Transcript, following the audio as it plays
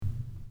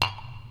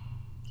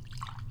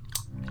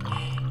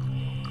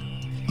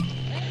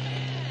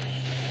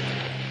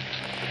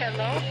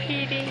Hello,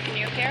 Petey. Can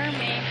you hear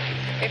me?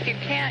 If you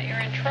can't, you're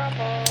in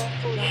trouble.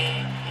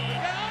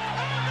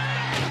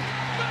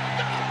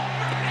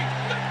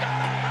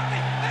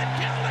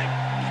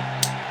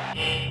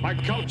 My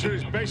culture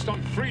is based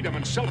on freedom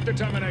and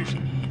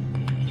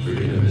self-determination.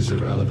 Freedom is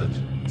irrelevant.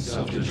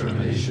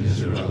 Self-determination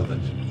is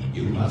irrelevant.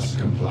 You must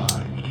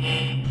comply.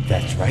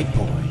 That's right,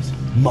 boys.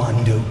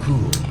 Mondo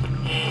cool.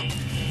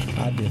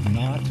 I did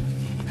not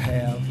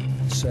have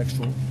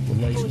sexual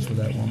relations with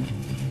that woman,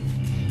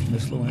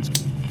 Miss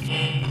Lewinsky.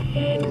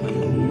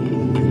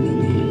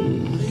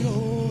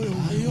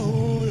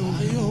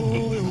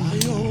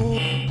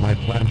 My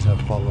plans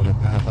have followed a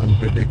path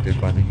unpredicted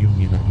by the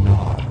union of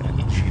NOD and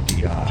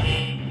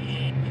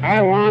GDI.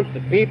 I want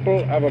the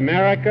people of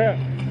America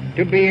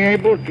to be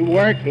able to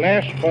work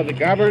less for the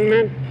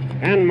government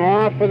and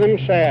more for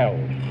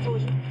themselves.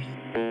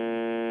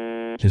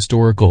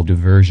 Historical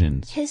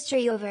diversions.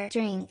 History over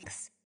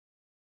drinks.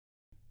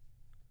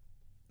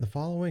 The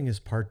following is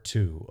part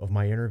 2 of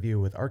my interview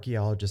with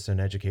archaeologist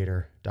and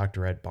educator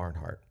Dr. Ed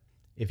Barnhart.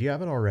 If you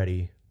haven't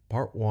already,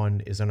 part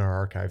 1 is in our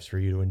archives for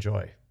you to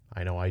enjoy.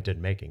 I know I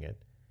did making it.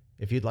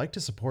 If you'd like to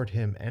support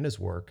him and his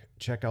work,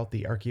 check out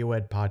the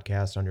ArchaeoEd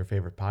podcast on your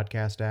favorite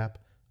podcast app,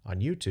 on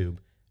YouTube,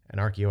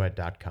 and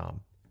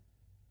archaeoed.com.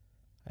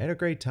 I had a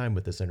great time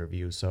with this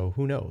interview, so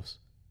who knows?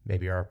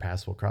 Maybe our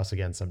paths will cross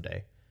again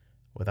someday.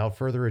 Without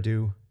further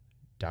ado,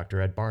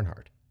 Dr. Ed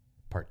Barnhart,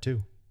 part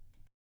 2.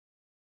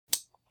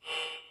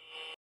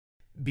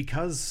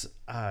 Because,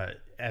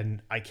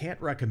 and I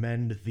can't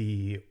recommend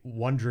the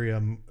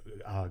Wondrium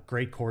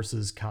Great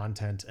Courses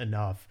content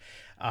enough,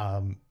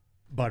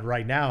 but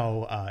right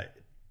now,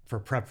 for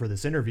prep for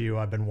this interview,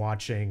 I've been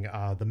watching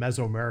the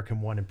Mesoamerican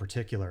one in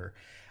particular.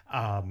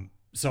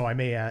 So I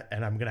may,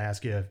 and I'm going to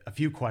ask you a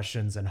few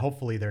questions, and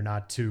hopefully they're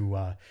not too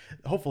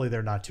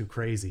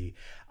crazy.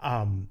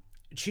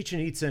 Chichen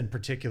Itza in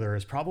particular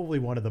is probably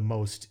one of the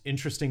most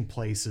interesting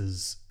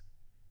places,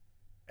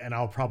 and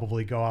I'll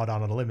probably go out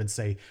on a limb and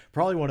say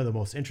probably one of the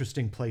most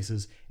interesting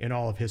places in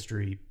all of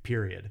history,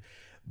 period.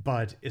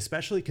 But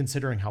especially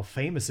considering how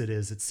famous it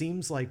is, it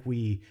seems like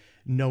we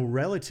know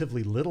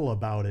relatively little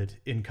about it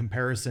in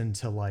comparison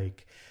to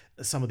like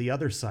some of the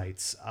other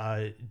sites.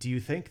 Do you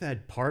think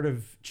that part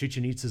of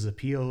Chichen Itza's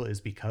appeal is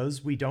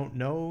because we don't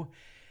know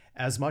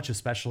as much,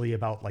 especially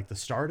about like the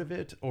start of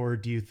it? Or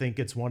do you think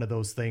it's one of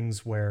those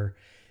things where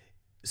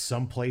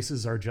some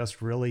places are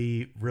just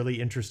really,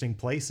 really interesting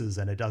places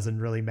and it doesn't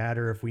really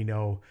matter if we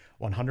know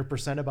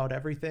 100% about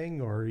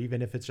everything or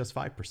even if it's just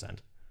 5%?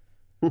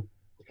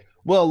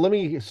 Well, let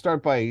me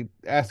start by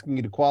asking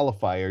you to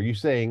qualify. Are you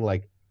saying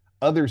like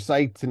other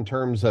sites in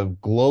terms of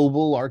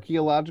global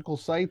archaeological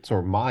sites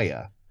or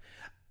Maya?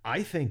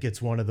 I think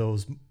it's one of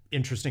those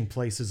interesting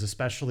places,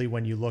 especially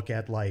when you look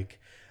at like,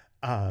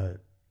 that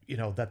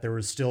there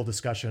was still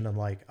discussion on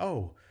like,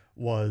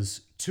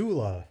 was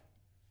Tula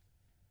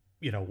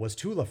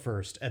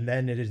first and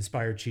then it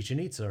inspired Chichen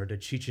Itza, or did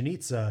Chichen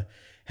Itza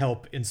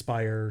help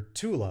inspire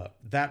Tula?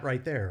 That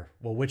right there.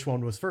 Well, which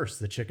one was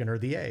first, the chicken or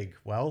the egg?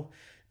 Well,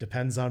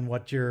 depends on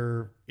what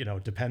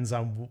depends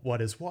on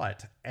what is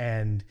what.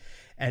 And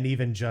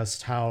even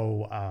just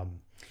how,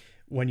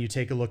 when you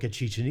take a look at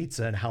Chichen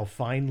Itza and how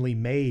finely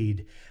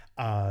made,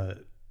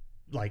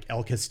 like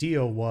El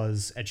Castillo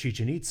was at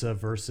Chichen Itza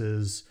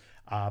versus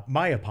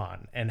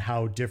Mayapan, and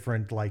how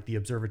different like the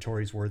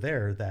observatories were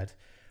there, that,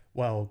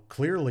 well,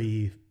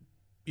 clearly,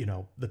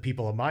 the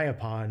people of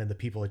Mayapan and the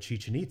people at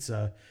Chichen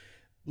Itza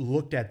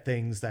looked at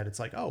things that it's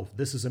like, oh,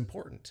 this is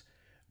important.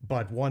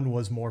 But one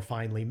was more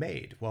finely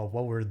made. Well,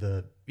 what were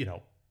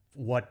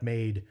what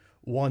made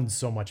one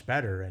so much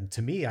better? And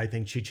to me, I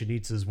think Chichen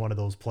Itza is one of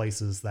those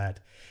places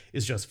that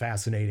is just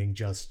fascinating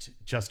just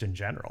in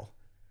general.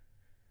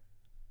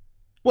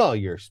 Well,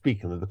 you're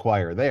speaking to the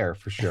choir there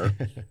for sure.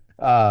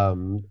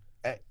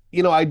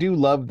 I do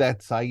love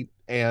that site.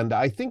 And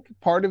I think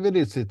part of it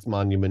is its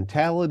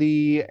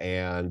monumentality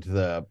and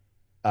the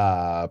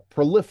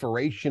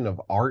proliferation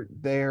of art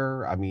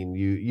there. I mean,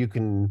 you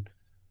can,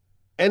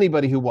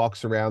 anybody who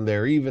walks around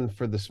there, even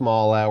for the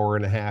small hour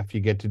and a half you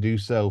get to do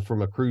so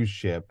from a cruise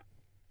ship,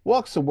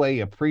 walks away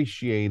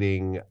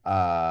appreciating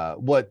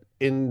what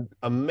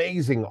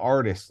amazing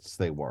artists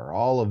they were,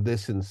 all of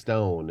this in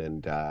stone.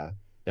 And,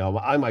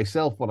 I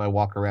myself, when I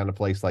walk around a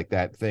place like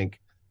that,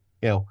 think,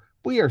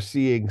 we are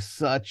seeing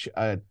such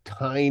a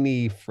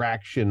tiny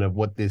fraction of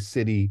what this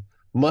city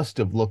must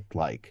have looked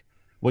like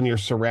when you're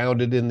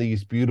surrounded in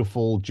these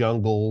beautiful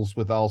jungles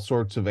with all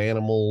sorts of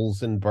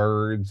animals and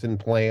birds and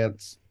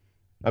plants.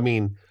 I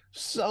mean,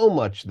 so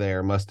much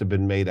there must have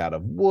been made out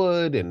of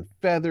wood and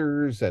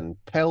feathers and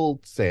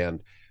pelts, and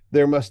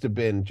there must have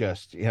been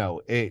just,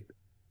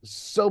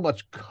 so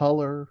much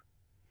color,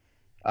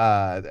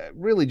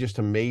 really just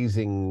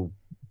amazing,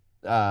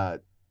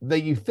 that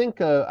you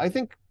think, I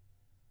think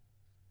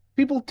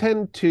people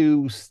tend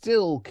to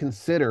still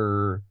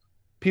consider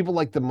people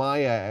like the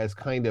Maya as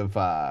kind of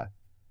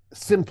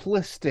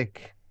simplistic,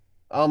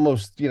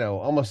 almost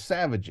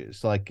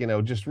savages, like,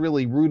 just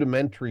really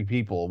rudimentary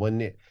people,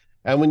 when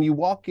And when you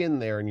walk in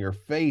there and you're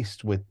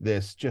faced with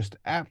this just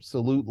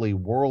absolutely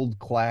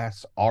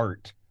world-class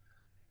art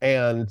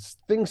and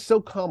things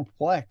so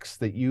complex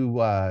that you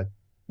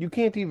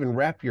can't even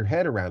wrap your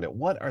head around it.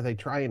 What are they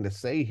trying to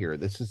say here?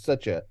 This is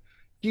such a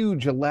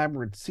huge,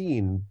 elaborate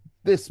scene.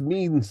 This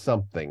means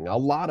something, a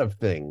lot of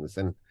things,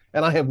 and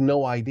I have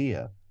no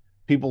idea.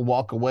 People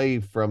walk away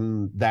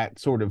from that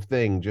sort of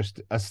thing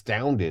just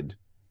astounded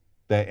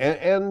that,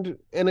 and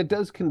it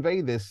does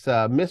convey this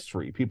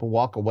mystery. People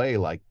walk away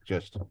like,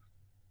 just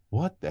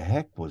what the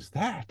heck was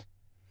that?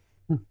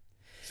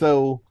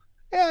 So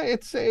yeah,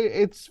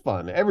 it's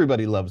fun.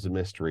 Everybody loves a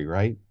mystery,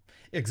 right?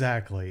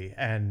 Exactly.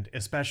 And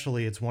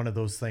especially, it's one of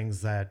those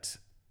things that,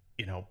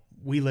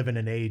 we live in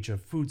an age of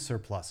food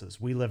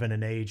surpluses. We live in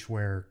an age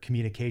where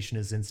communication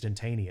is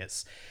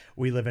instantaneous.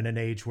 We live in an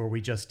age where we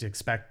just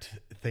expect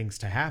things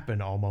to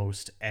happen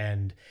almost.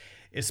 And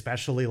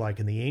especially like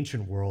in the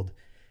ancient world,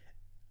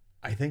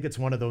 I think it's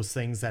one of those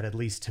things that, at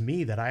least to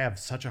me, that I have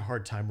such a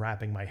hard time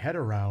wrapping my head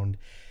around,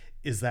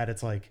 is that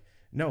it's like,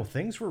 no,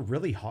 things were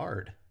really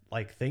hard.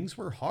 Like, things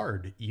were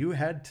hard. You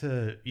had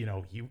to,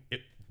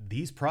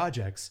 these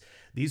projects,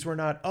 these were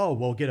not, oh,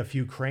 we'll get a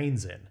few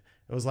cranes in.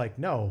 It was like,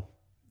 no,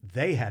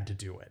 they had to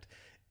do it.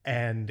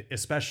 And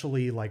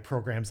especially like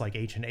programs like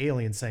Ancient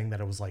Aliens saying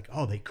that it was like,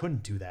 oh, they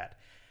couldn't do that.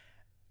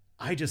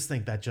 I just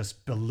think that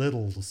just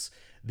belittles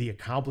the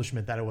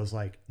accomplishment, that it was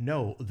like,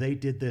 no, they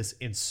did this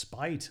in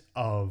spite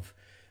of,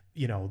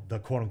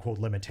 the quote unquote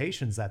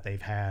limitations that they've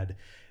had.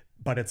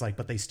 But it's like,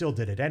 but they still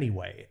did it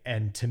anyway.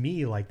 And to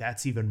me, like,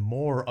 that's even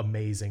more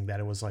amazing, that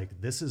it was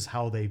like, this is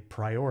how they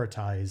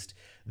prioritized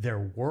their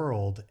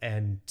world.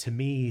 And to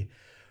me,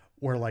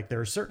 where like there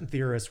are certain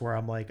theorists where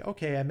I'm like,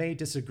 okay, I may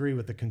disagree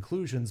with the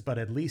conclusions, but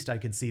at least I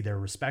can see they're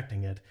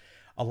respecting it.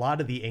 A lot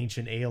of the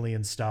Ancient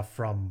Alien stuff,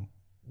 from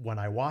when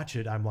I watch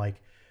it, I'm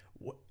like,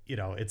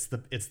 it's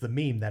the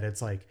meme that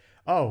it's like,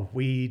 oh,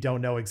 we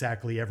don't know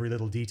exactly every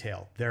little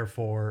detail,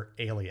 therefore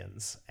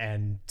aliens.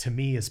 And to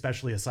me,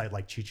 especially a site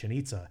like Chichen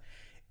Itza,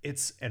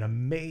 it's an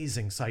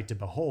amazing sight to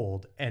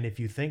behold. And if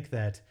you think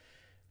that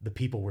the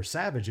people were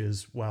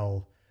savages,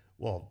 well,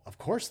 of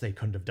course they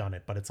couldn't have done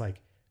it. But it's like,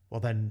 well,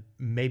 then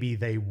maybe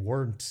they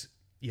weren't,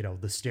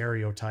 the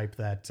stereotype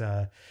that,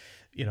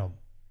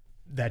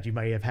 that you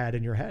may have had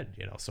in your head,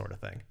 sort of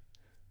thing.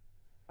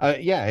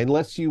 Yeah,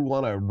 unless you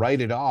want to write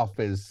it off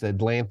as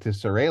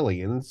Atlantis or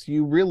aliens,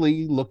 you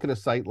really look at a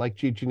site like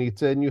Chichen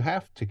Itza and you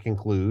have to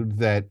conclude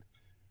that,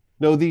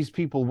 no, these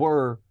people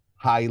were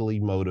highly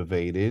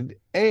motivated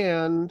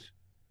and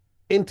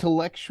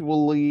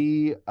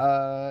intellectually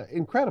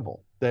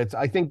incredible.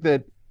 I think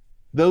that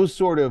those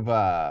sort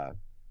of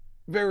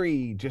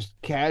very just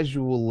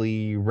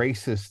casually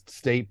racist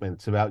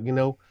statements about,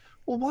 well,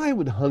 why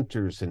would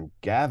hunters and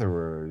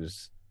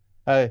gatherers,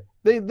 they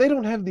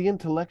don't have the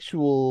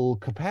intellectual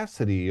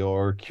capacity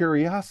or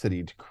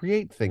curiosity to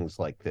create things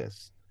like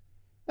this.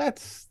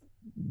 That's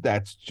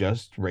that's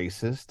just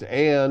racist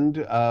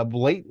and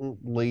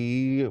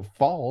blatantly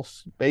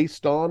false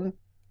based on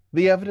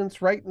the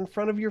evidence right in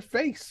front of your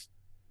face.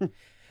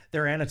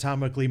 They're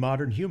anatomically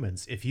modern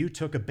humans. If you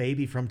took a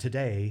baby from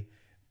today,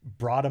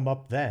 brought them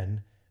up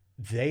then,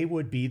 they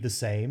would be the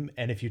same.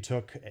 And if you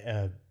took,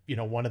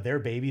 one of their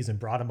babies and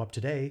brought them up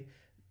today,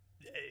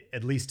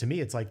 at least to me,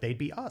 it's like they'd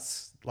be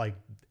us. Like,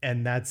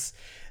 and that's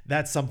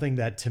something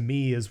that to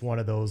me is one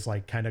of those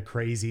like kind of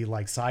crazy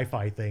like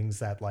sci-fi things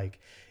that, like,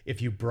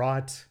 if you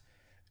brought,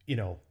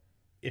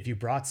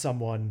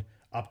 someone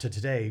up to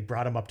today,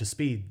 brought them up to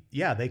speed,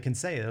 yeah, they can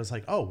say it. It was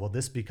like, oh, well,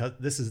 because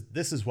this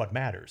is what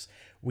matters.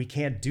 We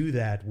can't do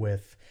that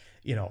with,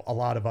 a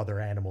lot of other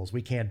animals.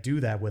 We can't do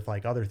that with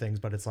like other things.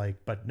 But it's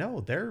like, but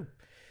no, their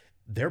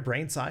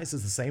brain size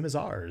is the same as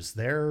ours.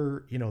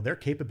 Their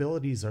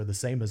capabilities are the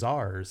same as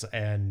ours.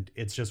 And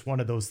it's just one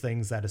of those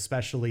things that,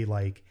 especially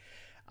like,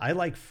 I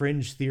like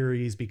fringe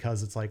theories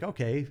because it's like,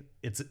 okay,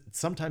 it's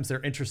sometimes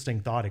they're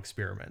interesting thought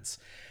experiments.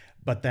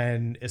 But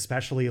then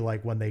especially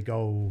like when they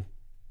go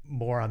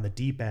more on the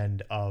deep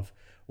end of,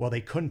 well,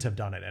 they couldn't have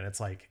done it. And it's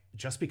like,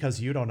 just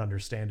because you don't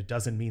understand it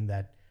doesn't mean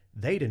that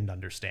they didn't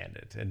understand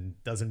it, and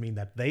doesn't mean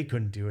that they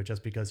couldn't do it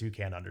just because you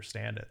can't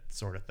understand it,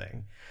 sort of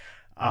thing.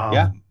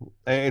 Yeah,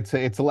 it's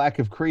a lack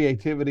of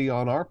creativity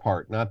on our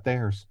part, not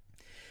theirs.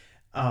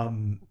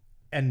 And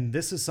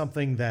this is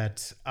something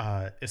that,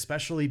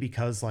 especially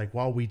because, like,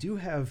 while we do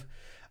have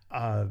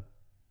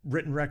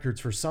written records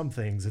for some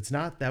things, it's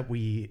not that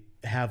we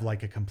have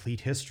like a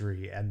complete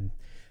history. And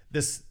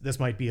this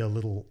might be a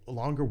little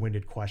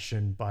longer-winded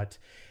question, but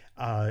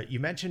you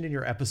mentioned in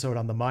your episode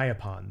on the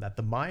Mayapan that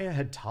the Maya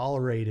had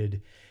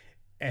tolerated,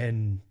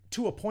 and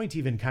to a point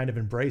even kind of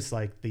embraced,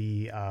 like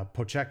the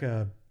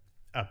Pochteca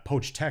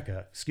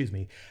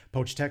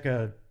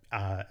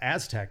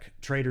Aztec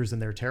traders in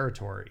their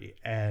territory.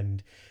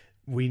 And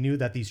we knew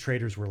that these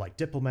traders were like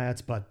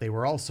diplomats, but they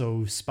were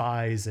also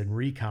spies and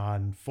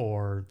recon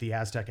for the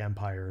Aztec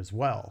Empire as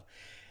well.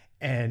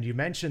 And you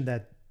mentioned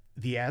that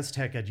the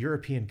Aztec at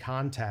European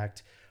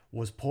contact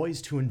was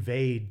poised to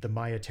invade the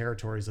Maya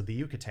territories of the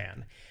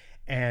Yucatan.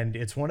 And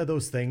it's one of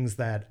those things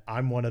that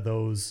I'm one of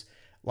those,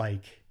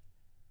 like,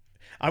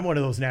 I'm one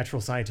of those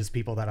natural scientist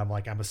people that I'm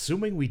like, I'm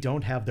assuming we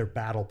don't have their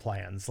battle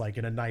plans, like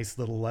in a nice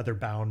little leather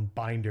bound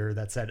binder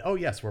that said, oh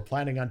yes, we're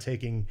planning on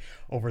taking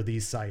over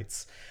these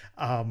sites.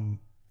 Kind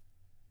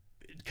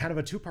of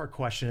a two-part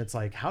question. It's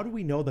like, how do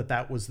we know that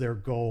that was their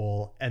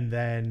goal? And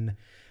then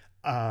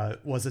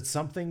was it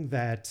something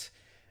that,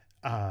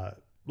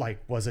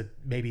 was it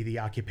maybe the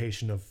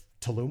occupation of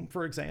Tulum,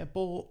 for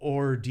example?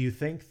 Or do you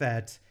think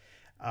that,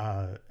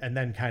 and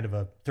then kind of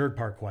a third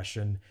part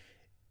question,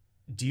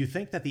 do you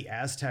think that the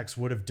Aztecs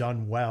would have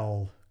done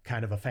well,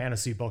 kind of a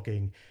fantasy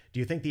booking, do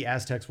you think the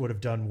Aztecs would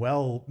have done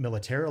well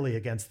militarily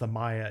against the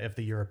Maya if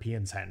the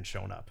Europeans hadn't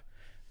shown up?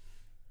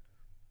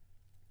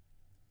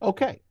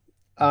 Okay.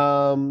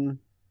 Well,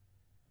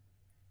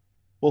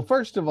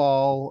 first of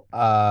all,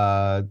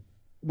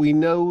 we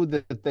know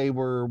that they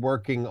were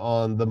working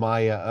on the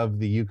Maya of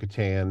the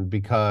Yucatan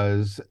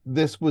because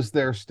this was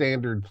their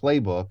standard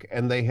playbook,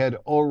 and they had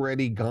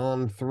already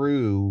gone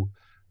through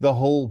the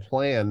whole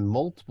plan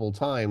multiple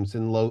times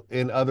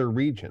in other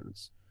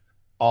regions.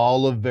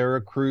 All of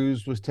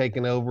Veracruz was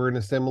taken over in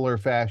a similar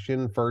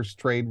fashion, first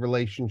trade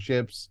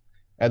relationships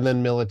and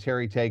then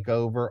military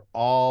takeover.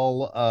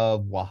 All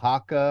of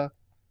Oaxaca,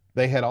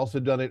 they had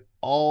also done it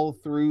all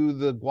through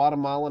the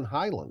Guatemalan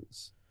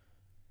highlands.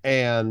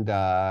 And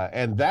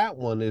that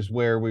one is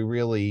where we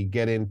really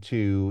get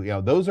into,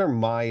 those are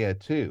Maya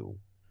too.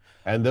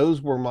 And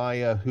those were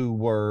Maya who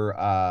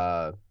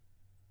were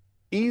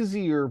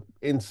easier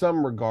in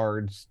some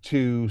regards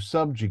to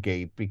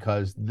subjugate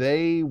because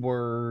they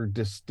were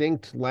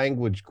distinct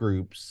language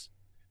groups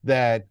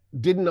that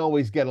didn't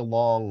always get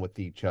along with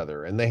each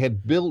other. And they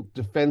had built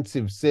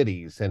defensive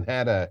cities and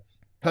had a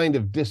kind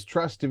of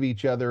distrust of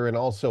each other and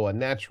also a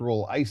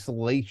natural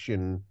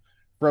isolation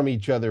from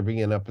each other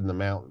being up in the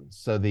mountains.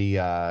 So the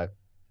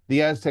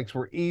Aztecs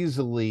were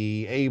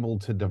easily able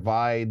to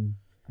divide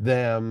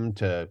them,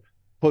 to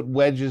put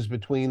wedges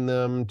between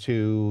them,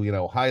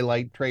 to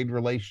highlight trade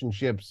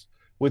relationships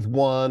with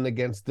one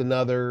against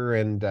another,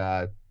 and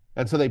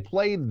so they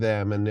played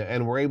them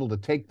and were able to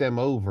take them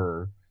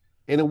over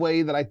in a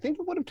way that I think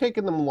it would have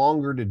taken them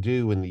longer to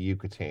do in the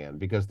Yucatan,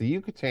 because the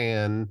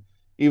Yucatan,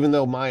 even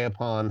though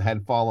Mayapan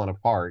had fallen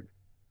apart,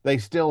 they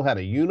still had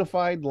a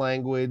unified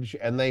language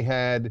and they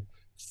had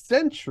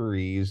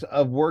centuries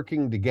of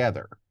working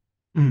together.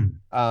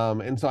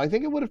 And so I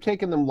think it would have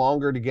taken them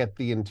longer to get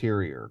the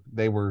interior.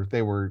 They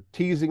were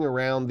teasing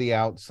around the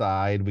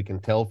outside. We can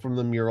tell from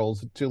the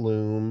murals at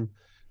Tulum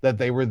that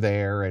they were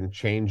there and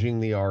changing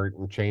the art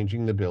and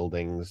changing the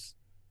buildings.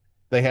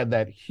 They had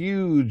that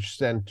huge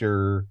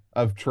center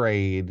of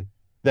trade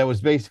that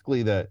was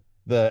basically the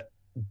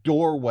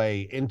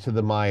doorway into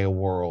the Maya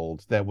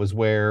world. That was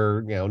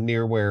where,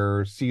 near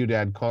where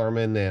Ciudad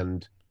Carmen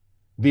and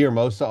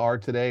Villahermosa are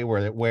today,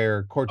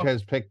 where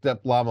Cortez picked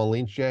up La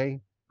Malinche.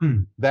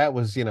 That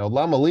was,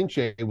 La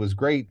Malinche was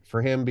great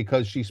for him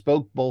because she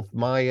spoke both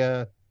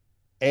Maya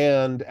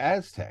and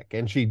Aztec.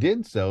 And she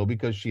did so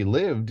because she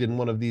lived in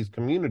one of these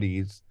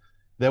communities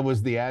that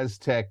was the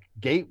Aztec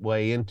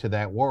gateway into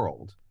that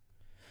world.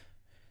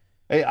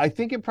 I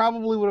think it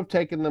probably would have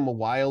taken them a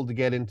while to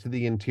get into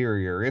the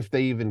interior if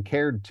they even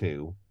cared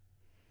to,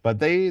 but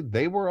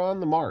they were on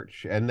the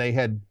march, and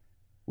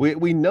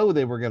we know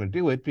they were going to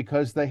do it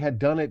because they had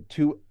done it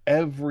to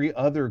every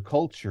other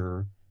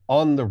culture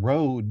on the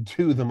road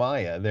to the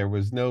Maya. There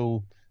was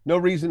no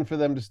reason for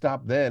them to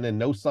stop then, and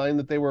no sign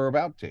that they were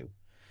about to.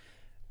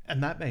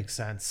 And that makes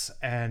sense.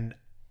 And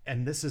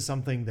this is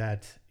something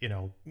that,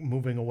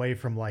 moving away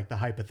from like the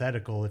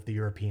hypothetical, if the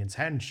Europeans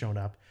hadn't shown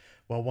up,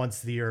 well,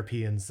 once the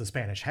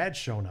Spanish had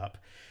shown up,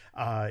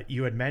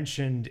 you had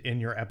mentioned in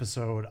your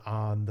episode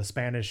on the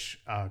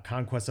Spanish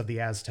conquest of the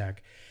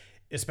Aztec,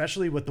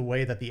 especially with the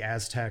way that the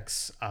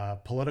Aztecs'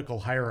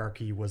 political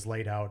hierarchy was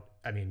laid out.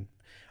 I mean,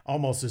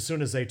 almost as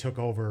soon as they took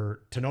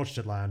over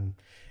Tenochtitlan,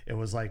 it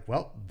was like,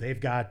 well, they've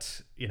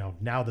got,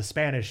 now the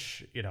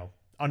Spanish,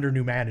 under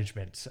new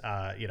management,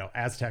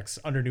 Aztecs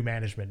under new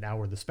management. Now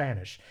we're the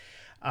Spanish.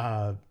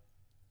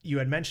 You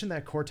had mentioned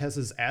that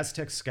Cortez's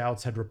Aztec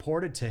scouts had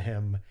reported to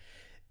him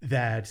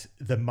that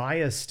the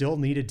Maya still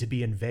needed to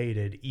be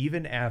invaded,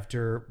 even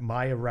after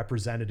Maya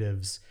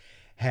representatives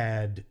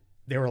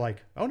they were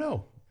like, oh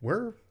no,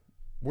 we're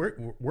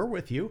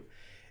with you.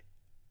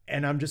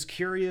 And I'm just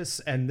curious,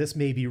 and this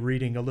may be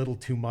reading a little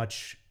too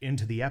much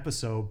into the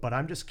episode, but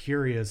I'm just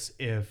curious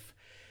if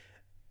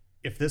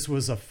this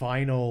was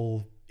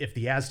if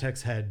the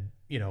Aztecs had,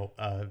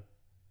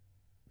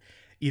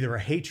 either a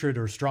hatred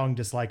or strong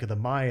dislike of the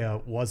Maya.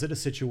 Was it a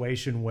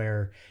situation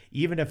where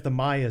even if the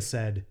Maya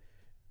said,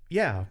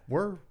 yeah,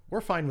 we're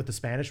fine with the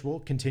Spanish, we'll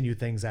continue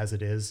things as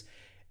it is,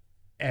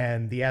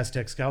 and the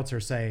Aztec scouts are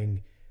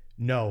saying,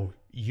 no,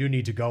 you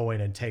need to go in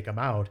and take them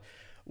out,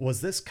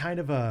 was this kind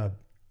of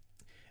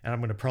and I'm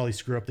going to probably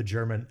screw up the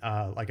German,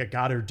 like a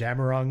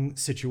Götterdämmerung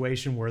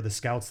situation where the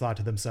scouts thought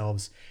to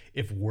themselves,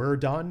 if we're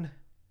done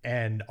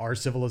and our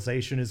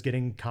civilization is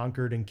getting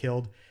conquered and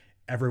killed,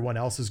 everyone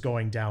else is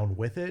going down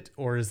with it?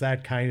 Or is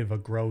that kind of a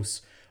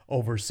gross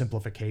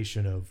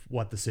oversimplification of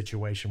what the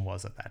situation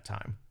was at that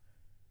time?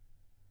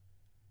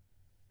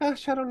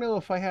 Gosh, I don't know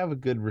if I have a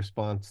good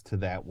response to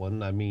that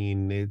one. I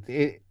mean,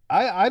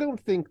 I don't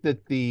think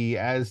that the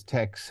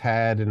Aztecs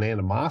had an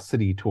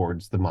animosity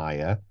towards the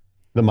Maya.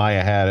 The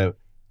Maya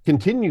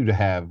continue to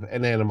have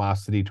an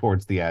animosity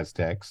towards the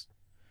Aztecs,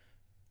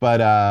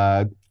 but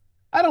I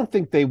don't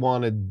think they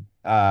wanted.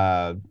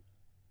 I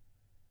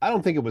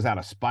don't think it was out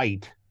of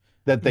spite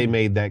that they Mhm.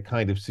 made that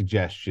kind of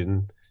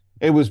suggestion.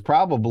 It was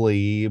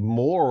probably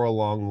more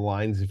along the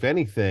lines, if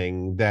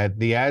anything, that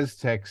the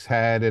Aztecs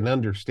had an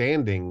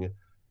understanding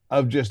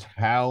of just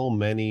how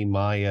many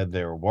Maya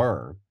there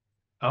were,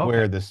 Okay.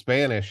 where the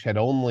Spanish had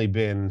only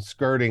been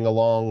skirting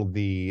along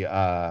the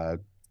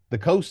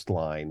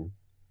coastline.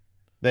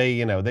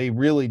 They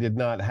really did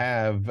not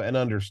have an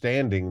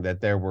understanding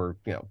that there were,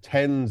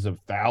 tens of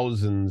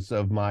thousands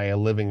of Maya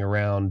living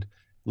around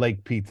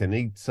Lake Chichen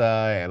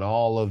Itza and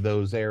all of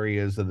those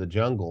areas of the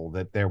jungle,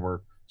 that there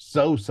were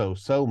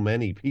so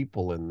many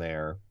people in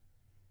there.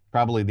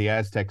 Probably the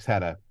Aztecs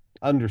had a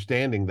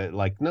understanding that,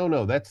 like,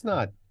 no, that's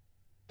not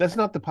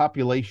the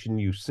population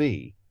you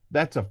see.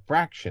 That's a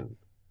fraction.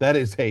 That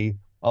is a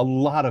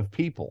lot of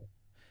people.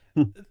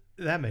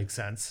 That makes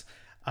sense.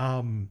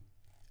 Um,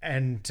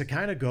 and to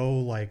kind of go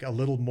like a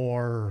little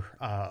more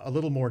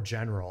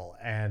general,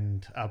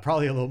 and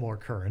probably a little more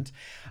current.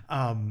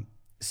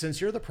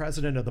 Since you're the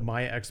president of the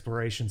Maya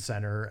Exploration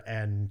Center,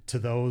 and to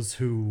those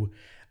who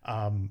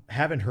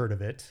haven't heard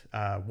of it,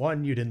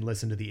 one, you didn't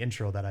listen to the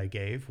intro that I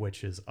gave,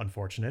 which is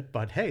unfortunate,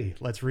 but hey,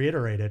 let's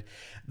reiterate it.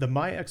 The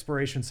Maya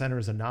Exploration Center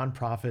is a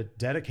nonprofit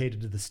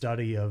dedicated to the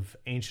study of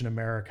ancient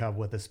America,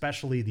 with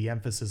especially the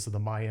emphasis of the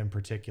Maya in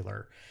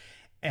particular.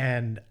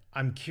 And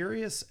I'm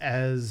curious,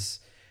 as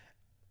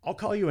I'll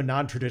call you a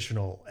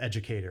non-traditional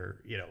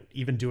educator,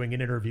 even doing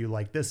an interview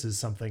like this is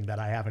something that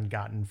I haven't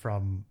gotten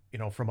from,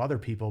 from other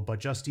people, but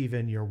just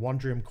even your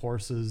Wondrium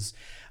courses,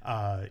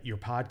 your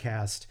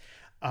podcast.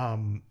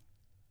 Um,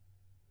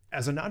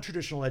 as a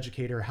non-traditional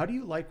educator, how do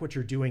you like what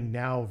you're doing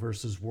now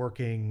versus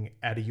working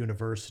at a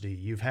university?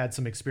 You've had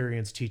some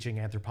experience teaching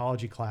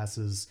anthropology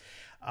classes.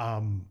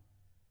 Um,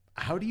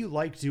 how do you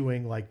like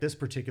doing like this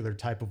particular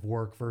type of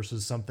work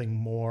versus something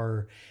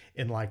more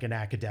in like an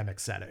academic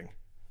setting?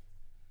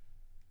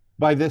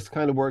 By this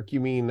kind of work, you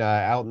mean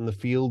out in the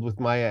field with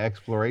Maya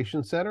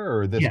Exploration Center,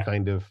 or this Yeah.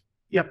 kind of?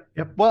 Yep.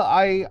 Yep. Well,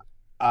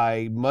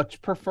 I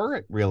much prefer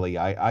it, really.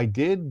 I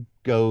did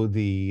go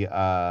the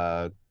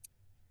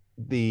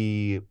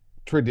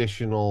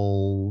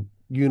traditional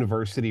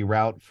university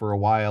route for a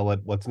while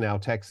at what's now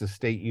Texas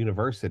State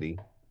University.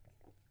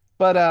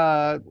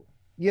 But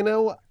you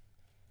know,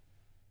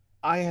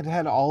 I had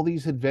had all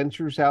these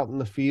adventures out in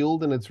the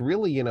field, and it's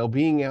really,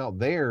 being out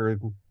there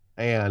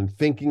and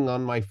thinking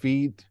on my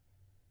feet,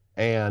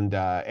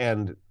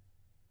 and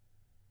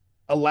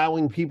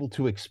allowing people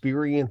to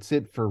experience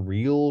it for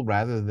real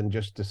rather than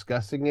just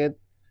discussing it.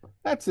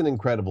 That's an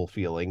incredible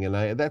feeling, and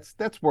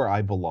that's where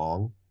I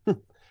belong.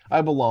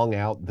 I belong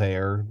out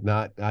there.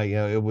 Not I.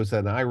 It was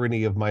an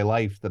irony of my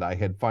life that I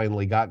had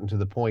finally gotten to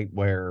the point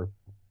where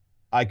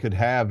I could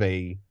have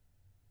a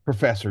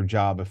professor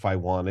job if I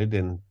wanted,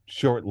 and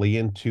shortly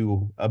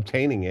into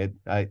obtaining it,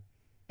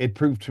 it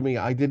proved to me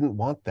I didn't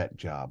want that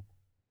job.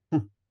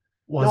 No,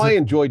 Was I it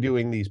enjoy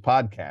doing these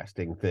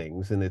podcasting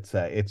things, and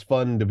it's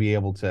fun to be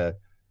able to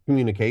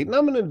communicate. And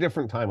I'm in a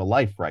different time of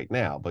life right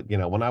now, but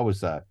when I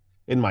was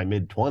in my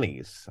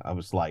mid-20s, I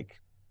was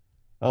like,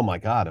 oh my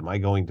God, am I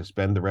going to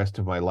spend the rest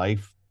of my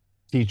life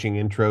teaching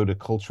intro to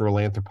cultural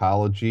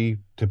anthropology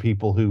to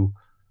people who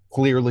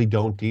clearly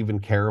don't even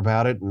care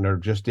about it and are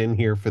just in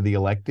here for the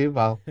elective?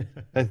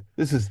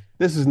 This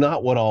is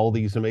not what all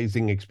these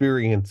amazing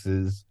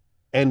experiences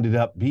ended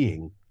up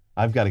being.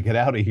 I've got to get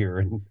out of here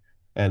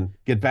and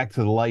get back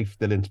to the life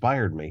that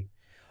inspired me.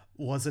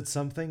 Was it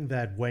something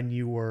that when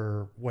you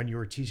were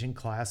teaching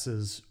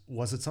classes,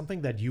 was it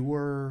something that you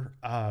were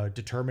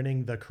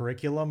determining the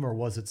curriculum, or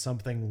was it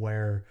something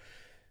where,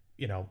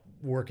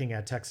 working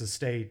at Texas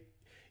State,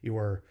 you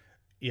were,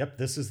 yep,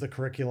 this is the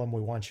curriculum we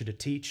want you to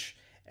teach,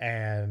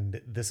 and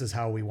this is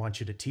how we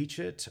want you to teach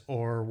it?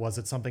 Or was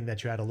it something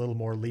that you had a little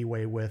more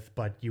leeway with,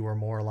 but you were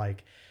more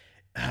like,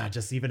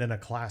 just even in a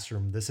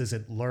classroom, this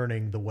isn't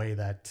learning the way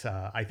that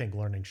I think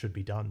learning should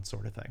be done,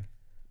 sort of thing?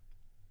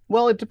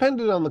 Well, it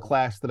depended on the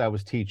class that I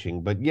was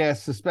teaching, but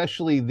yes,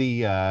 especially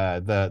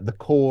the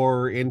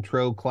core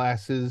intro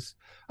classes.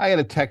 I had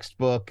a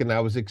textbook and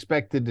I was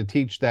expected to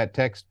teach that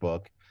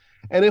textbook.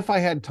 And if I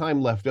had time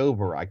left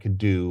over, I could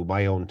do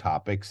my own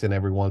topics. And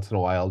every once in a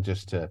while,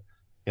 just to,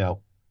 you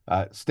know,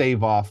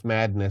 stave off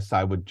madness,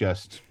 I would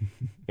just,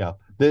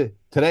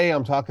 today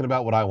I'm talking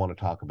about what I want to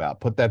talk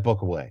about. Put that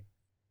book away.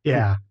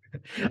 Yeah.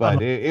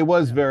 But it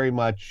was very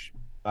much,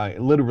 I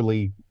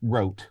literally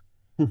wrote.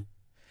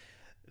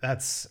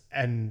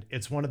 And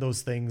it's one of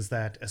those things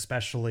that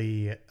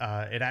especially it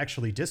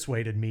actually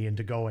dissuaded me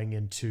into going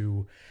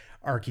into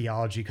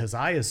archaeology, because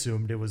I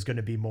assumed it was going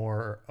to be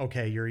more,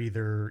 okay, you're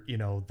either,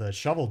 the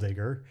shovel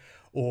digger,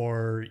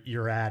 or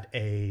you're at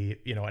a,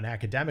 an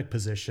academic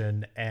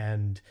position.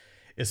 And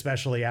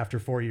especially after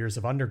 4 years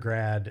of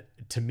undergrad,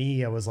 to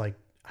me, I was like,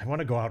 I want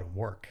to go out and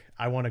work.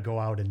 I want to go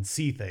out and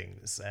see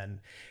things. And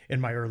in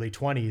my early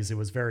 20s, it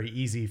was very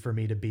easy for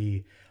me to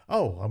be,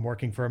 oh, I'm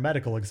working for a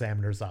medical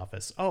examiner's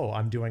office. Oh,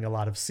 I'm doing a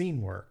lot of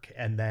scene work.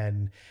 And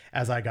then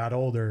as I got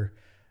older,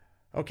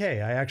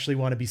 okay, I actually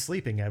want to be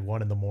sleeping at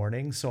 1 in the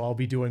morning, so I'll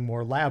be doing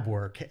more lab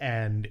work.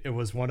 And it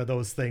was one of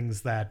those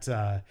things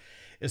that,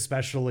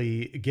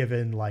 especially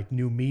given like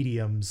new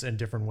mediums and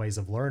different ways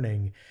of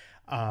learning,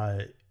 uh,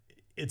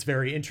 it's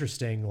very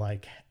interesting.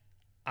 Like,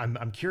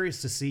 I'm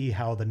curious to see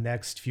how the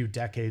next few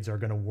decades are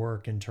going to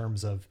work in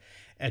terms of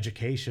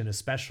education,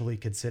 especially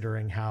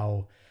considering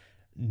how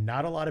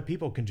not a lot of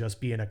people can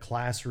just be in a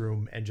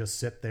classroom and just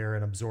sit there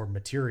and absorb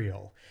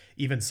material.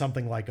 Even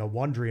something like a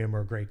Wondrium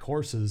or Great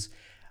Courses,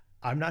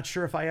 I'm not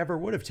sure if I ever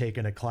would have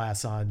taken a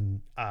class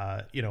on,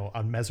 on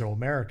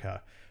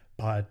Mesoamerica,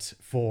 but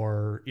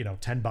for,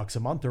 $10 a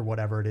month or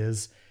whatever it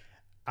is,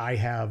 I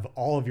have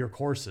all of your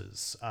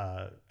courses.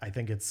 I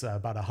think it's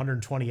about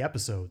 120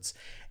 episodes.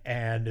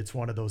 And it's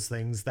one of those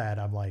things that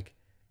I'm like,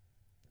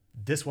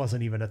 this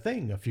wasn't even a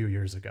thing a few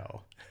years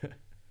ago.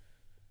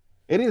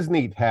 It is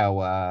neat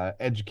how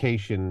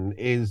education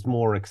is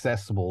more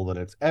accessible than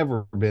it's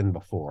ever been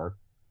before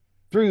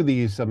through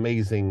these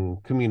amazing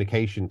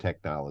communication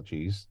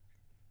technologies.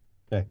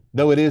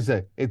 Though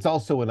it's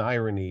also an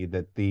irony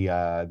that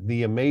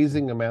the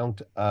amazing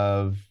amount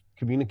of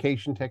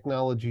communication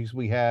technologies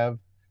we have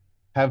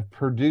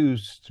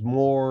produced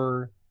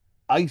more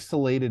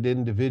isolated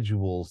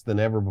individuals than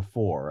ever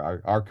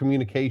before. Our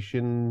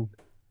communication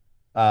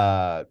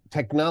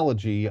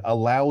technology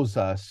allows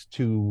us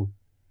to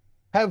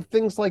have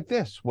things like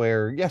this,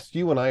 where yes,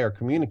 you and I are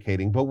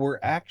communicating, but we're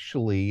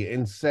actually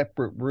in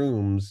separate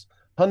rooms,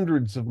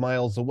 hundreds of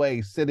miles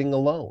away, sitting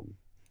alone.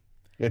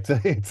 It's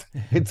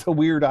a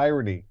weird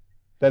irony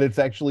that it's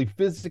actually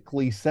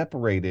physically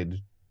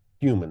separated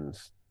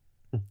humans.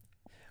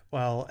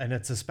 Well, and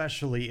it's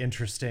especially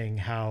interesting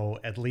how,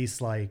 at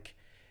least like,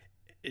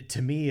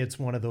 to me, it's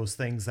one of those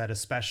things that,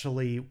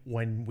 especially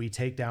when we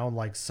take down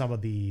like some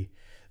of the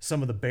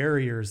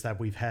barriers that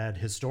we've had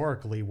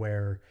historically,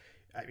 where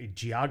I mean,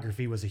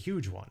 geography was a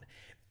huge one.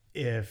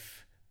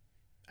 If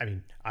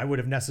I would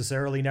have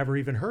necessarily never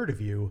even heard of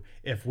you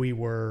if we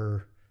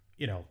were,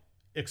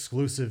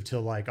 exclusive to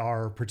like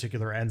our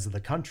particular ends of the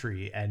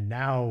country. And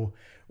now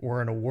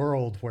we're in a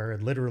world where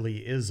it literally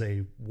is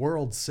a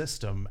world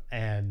system.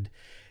 And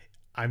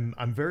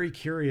I'm very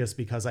curious,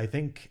 because I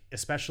think,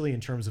 especially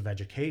in terms of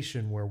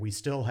education, where we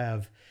still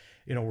have,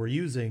 we're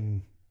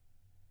using,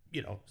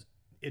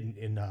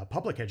 in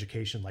public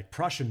education, like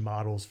Prussian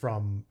models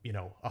from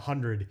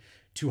 100,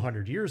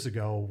 200 years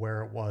ago,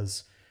 where it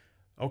was,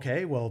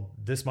 okay, well,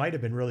 this might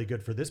have been really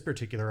good for this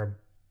particular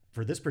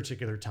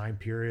time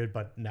period,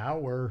 but now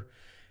we're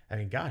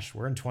in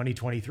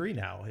 2023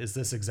 now. Is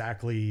this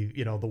exactly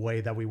the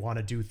way that we want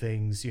to do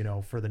things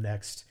for the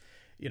next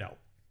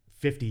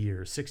 50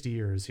 years, 60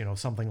 years,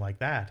 something like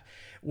that,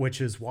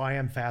 which is why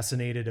I'm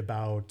fascinated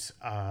about,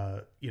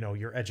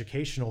 your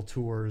educational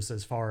tours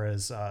as far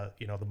as,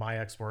 the Maya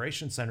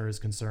Exploration Center is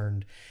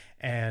concerned.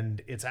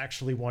 And it's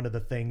actually one of the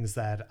things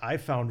that I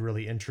found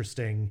really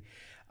interesting,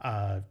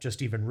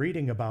 just even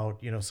reading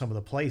about, some of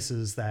the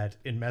places that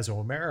in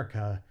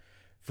Mesoamerica,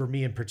 for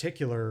me in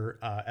particular,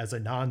 as a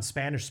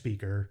non-Spanish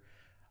speaker,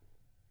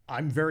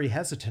 I'm very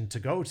hesitant to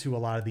go to a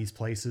lot of these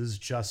places,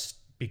 just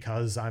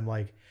because I'm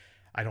like,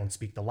 I don't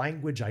speak the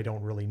language. I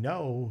don't really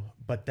know.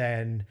 But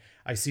then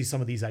I see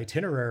some of these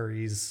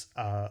itineraries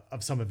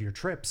of some of your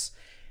trips,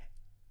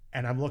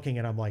 and I'm looking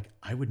and I'm like,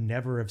 I would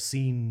never have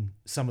seen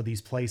some of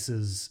these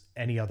places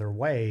any other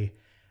way.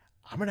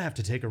 I'm going to have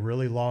to take a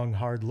really long,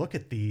 hard look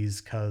at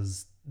these,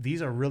 because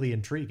these are really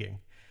intriguing.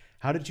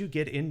 How did you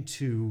get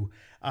into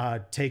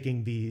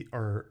taking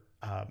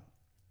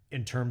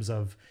in terms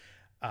of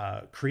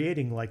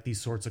creating like these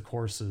sorts of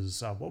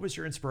courses? What was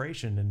your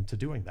inspiration into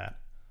doing that?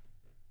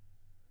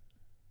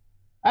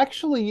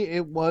 Actually,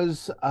 it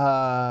was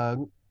a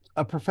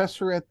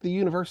professor at the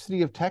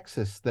University of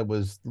Texas that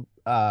was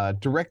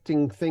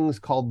directing things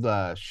called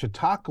the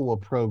Chautauqua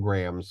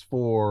programs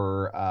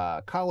for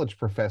college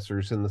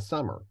professors in the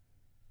summer.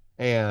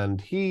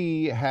 And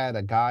he had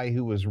a guy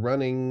who was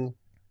running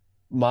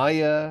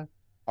Maya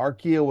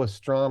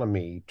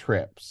archaeoastronomy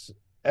trips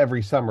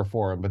every summer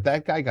for him. But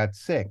that guy got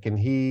sick, and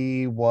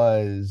he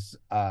was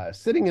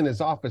sitting in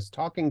his office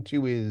talking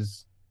to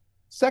his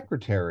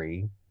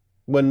secretary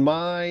when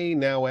my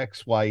now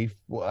ex-wife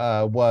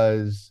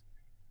was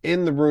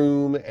in the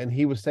room, and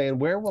he was saying,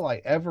 where will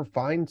I ever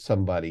find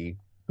somebody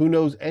who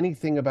knows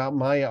anything about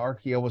Maya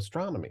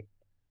archaeoastronomy?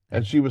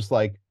 And she was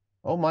like,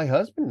 oh, my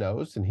husband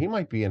knows, and he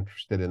might be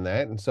interested in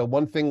that. And so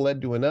one thing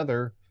led to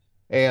another,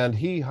 and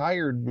he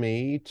hired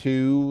me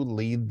to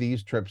lead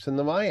these trips in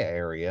the Maya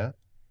area.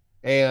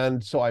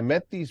 And so I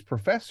met these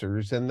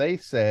professors, and they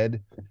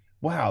said,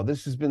 wow,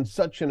 this has been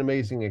such an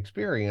amazing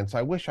experience.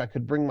 I wish I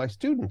could bring my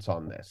students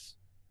on this.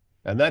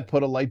 And that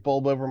put a light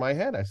bulb over my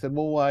head. I said,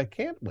 well, why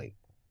can't we?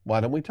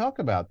 Why don't we talk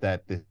about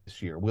that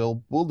this year?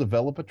 We'll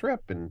develop a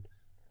trip, and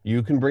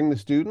you can bring the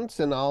students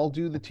and I'll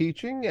do the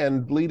teaching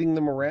and leading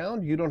them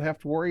around. You don't have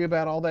to worry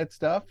about all that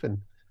stuff. And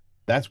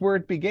That's where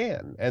it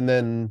began. And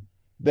then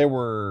there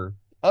were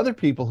other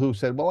people who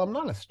said, well, I'm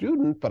not a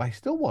student, but I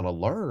still want to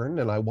learn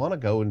and I want to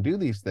go and do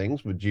these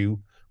things. Would you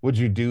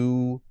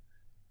do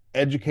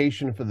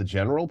education for the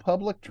general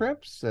public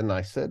trips? And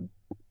I said,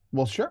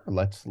 well, sure,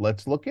 let's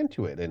look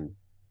into it. And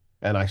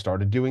I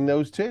started doing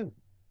those too.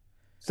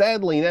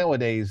 Sadly,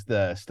 nowadays,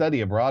 the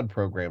study abroad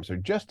programs are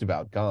just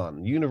about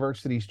gone.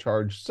 Universities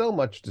charge so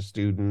much to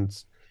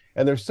students,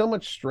 and there's so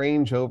much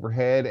strange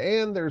overhead,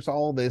 and there's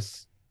all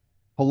this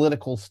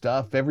political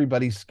stuff.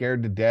 Everybody's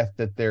scared to death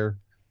that their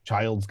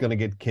child's going to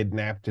get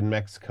kidnapped in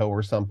Mexico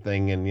or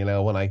something. And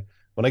when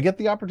I get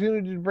the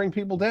opportunity to bring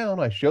people down,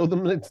 I show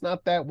them that it's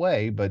not that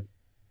way. But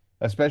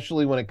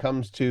especially when it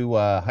comes to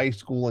high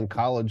school and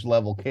college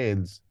level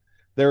kids,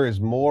 there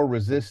is more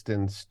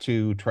resistance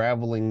to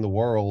traveling the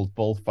world,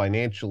 both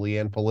financially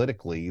and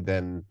politically,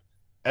 than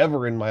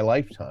ever in my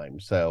lifetime.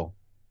 So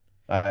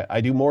I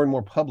do more and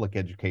more public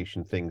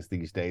education things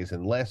these days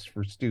and less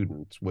for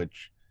students,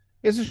 which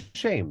is a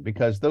shame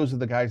because those are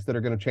the guys that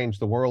are going to change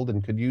the world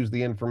and could use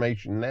the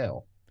information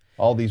now.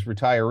 All these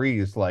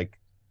retirees, like,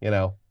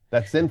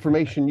 that's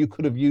information you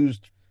could have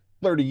used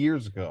 30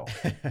 years ago.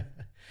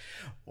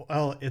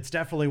 Well, it's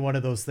definitely one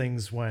of those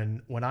things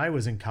when I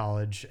was in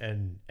college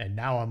and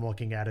now I'm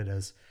looking at it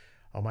as,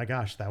 oh my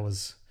gosh, that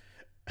was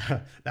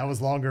that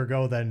was longer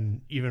ago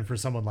than even for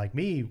someone like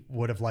me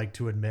would have liked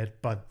to admit.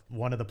 But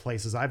one of the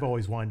places I've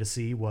always wanted to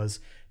see was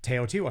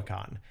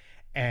Teotihuacan.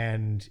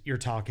 And you're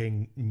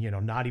talking,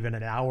 not even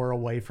an hour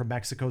away from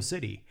Mexico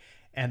City.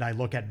 And I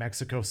look at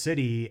Mexico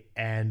City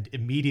and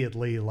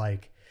immediately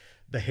like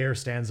the hair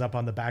stands up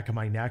on the back of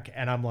my neck.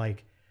 And I'm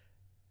like,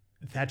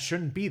 that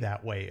shouldn't be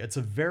that way. It's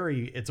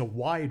a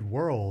wide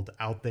world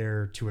out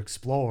there to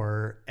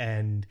explore.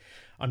 And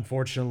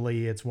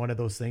unfortunately, it's one of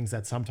those things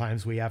that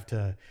sometimes we have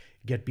to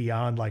get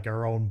beyond like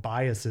our own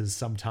biases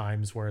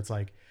sometimes where it's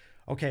like,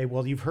 okay,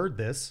 well, you've heard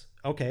this.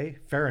 Okay,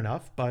 fair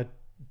enough. But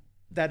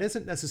that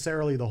isn't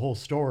necessarily the whole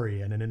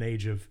story. And in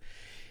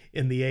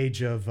the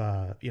age of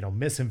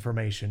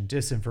misinformation,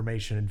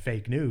 disinformation, and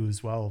fake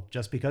news, well,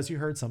 just because you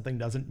heard something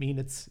doesn't mean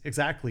it's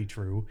exactly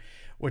true,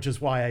 which is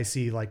why I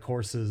see like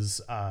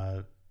courses,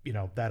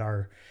 that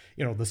are,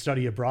 the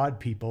study abroad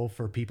people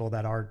for people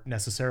that aren't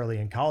necessarily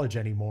in college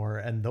anymore.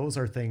 And those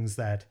are things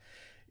that,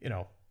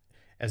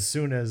 as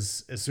soon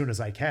as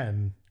I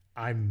can,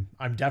 I'm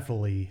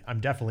definitely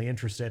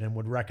interested and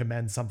would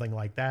recommend something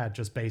like that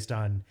just based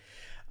on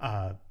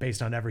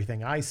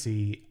everything I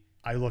see.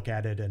 I look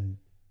at it and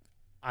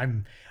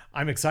I'm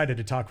excited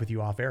to talk with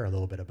you off air a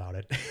little bit about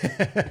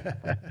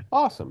it.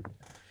 Awesome.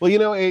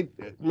 Well,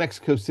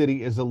 Mexico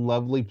City is a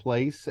lovely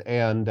place.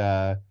 And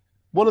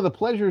one of the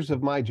pleasures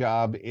of my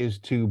job is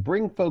to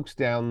bring folks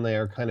down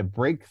there, kind of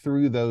break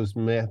through those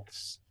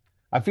myths.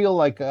 I feel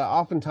like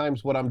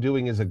oftentimes what I'm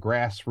doing is a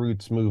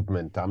grassroots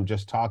movement. I'm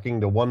just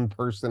talking to one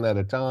person at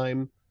a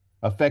time,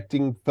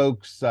 affecting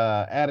folks'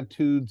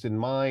 attitudes and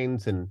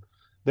minds. And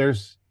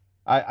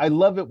I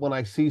love it when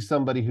I see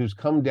somebody who's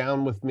come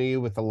down with me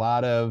with a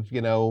lot of,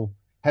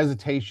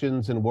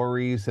 hesitations and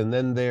worries. And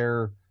then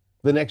the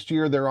next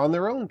year they're on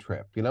their own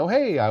trip.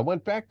 Hey, I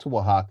went back to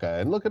Oaxaca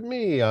and look at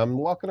me. I'm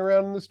walking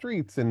around in the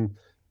streets and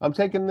I'm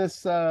taking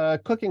this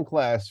cooking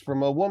class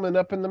from a woman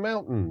up in the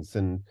mountains.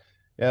 And,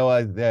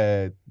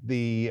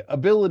 the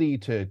ability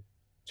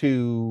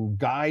to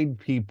guide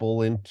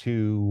people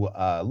into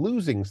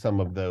losing some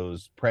of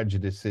those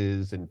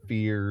prejudices and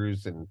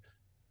fears and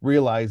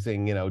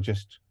realizing,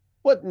 just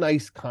what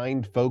nice,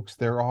 kind folks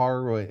there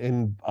are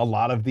in a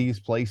lot of these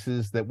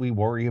places that we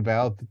worry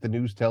about, that the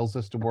news tells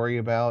us to worry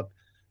about.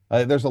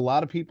 There's a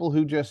lot of people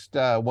who just,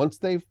 once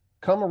they've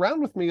come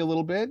around with me a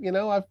little bit,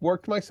 I've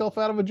worked myself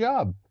out of a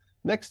job.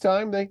 Next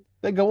time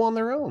they go on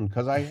their own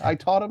because I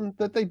taught them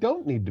that they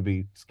don't need to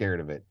be scared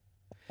of it.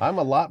 I'm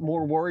a lot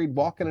more worried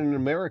walking in an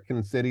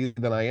American city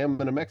than I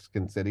am in a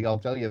Mexican city. I'll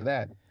tell you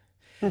that.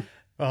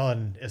 Well,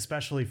 and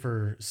especially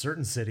for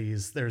certain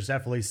cities, there's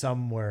definitely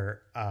some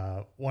where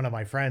one of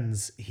my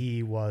friends,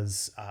 he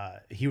was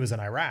in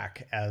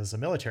Iraq as a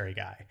military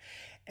guy,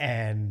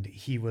 and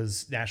he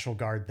was National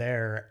Guard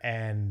there.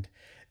 And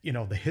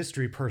the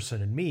history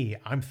person in me,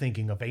 I'm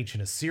thinking of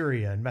ancient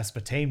Assyria and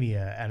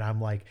Mesopotamia, and I'm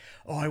like,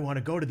 oh, I want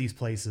to go to these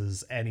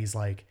places. And he's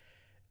like,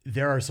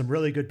 there are some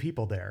really good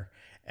people there,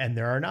 and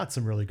there are not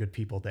some really good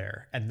people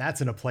there, and that's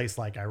in a place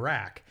like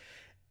Iraq.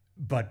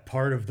 But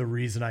part of the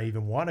reason I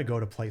even want to go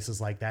to places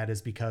like that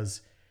is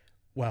because,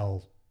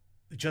 well,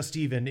 just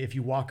even if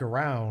you walk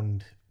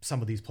around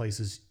some of these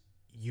places,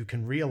 you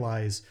can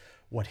realize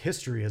what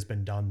history has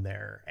been done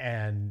there.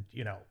 And,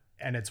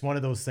 and it's one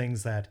of those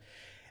things that,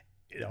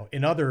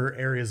 in other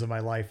areas of my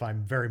life,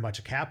 I'm very much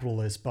a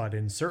capitalist, but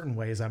in certain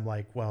ways, I'm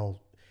like, well,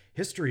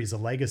 history is a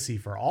legacy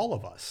for all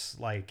of us.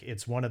 Like,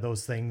 it's one of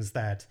those things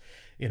that,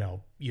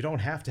 you don't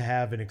have to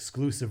have an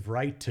exclusive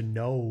right to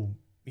know,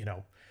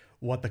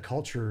 what the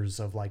cultures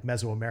of like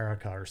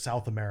Mesoamerica or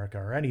South America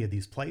or any of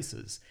these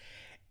places.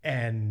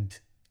 And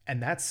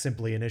that's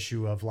simply an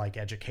issue of like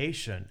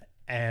education.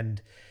 And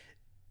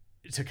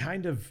to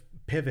kind of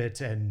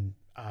pivot and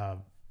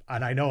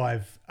I know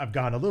I've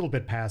gone a little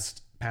bit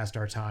past past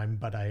our time,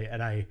 but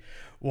I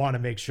want to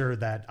make sure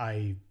that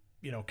I,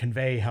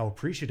 convey how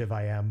appreciative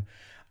I am.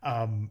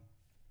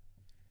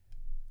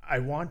 I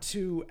want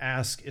to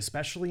ask,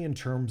 especially in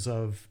terms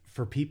of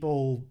for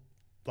people,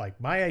 like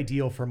my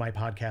ideal for my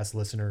podcast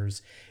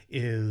listeners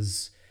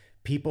is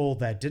people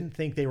that didn't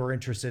think they were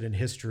interested in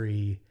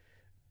history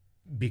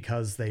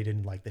because they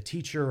didn't like the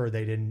teacher or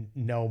they didn't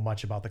know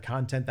much about the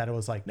content, that it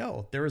was like,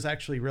 no, there was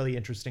actually really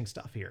interesting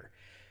stuff here.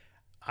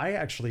 I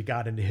actually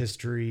got into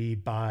history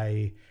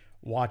by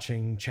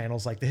watching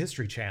channels like the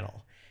History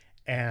Channel.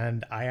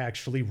 And I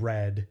actually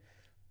read,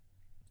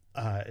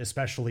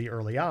 especially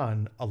early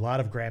on, a lot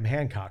of Graham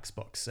Hancock's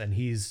books. And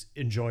he's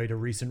enjoyed a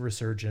recent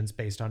resurgence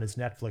based on his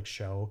Netflix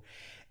show.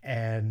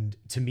 And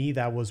to me,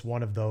 that was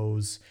one of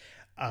those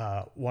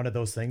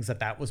things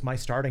that was my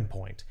starting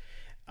point.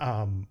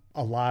 A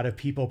lot of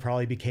people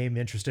probably became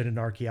interested in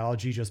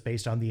archaeology just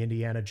based on the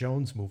Indiana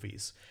Jones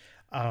movies.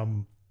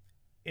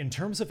 In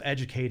terms of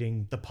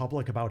educating the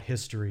public about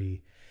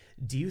history,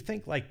 do you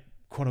think like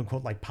quote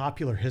unquote like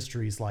popular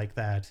histories like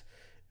that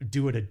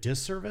do it a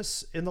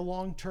disservice in the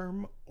long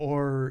term?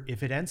 Or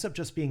if it ends up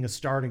just being a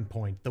starting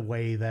point, the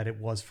way that it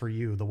was for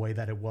you, the way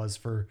that it was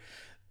for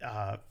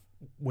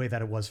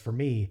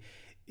me,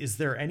 is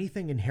there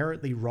anything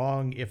inherently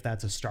wrong if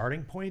that's a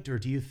starting point? Or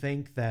do you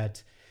think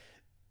that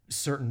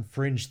certain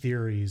fringe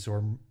theories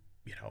or,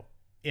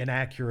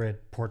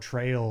 inaccurate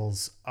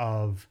portrayals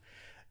of,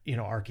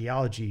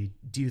 archaeology,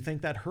 do you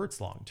think that hurts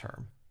long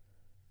term?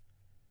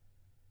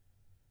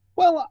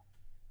 Well,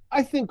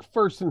 I think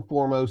first and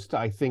foremost,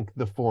 I think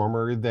the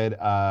former, that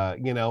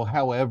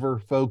however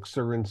folks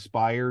are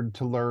inspired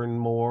to learn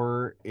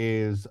more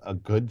is a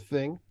good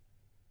thing.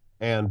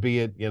 And be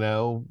it,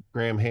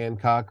 Graham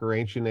Hancock or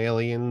Ancient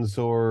Aliens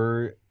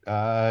or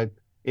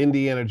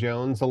Indiana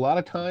Jones, a lot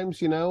of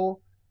times,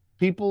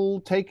 people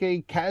take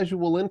a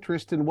casual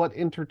interest in what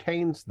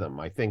entertains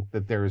them. I think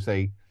that there's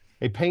a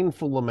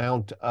painful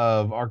amount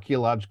of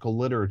archaeological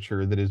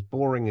literature that is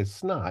boring as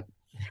snot.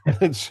 And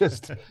it's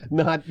just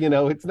not,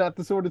 it's not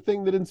the sort of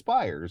thing that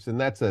inspires. And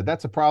that's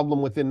a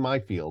problem within my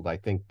field. I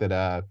think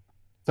that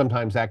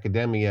sometimes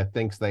academia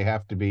thinks they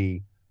have to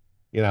be,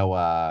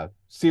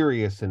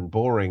 serious and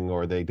boring,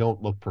 or they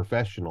don't look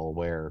professional,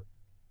 where,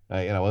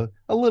 a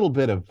little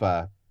bit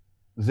of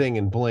zing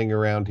and bling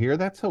around here,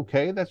 that's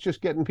okay. That's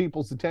just getting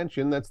people's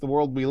attention. That's the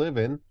world we live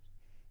in.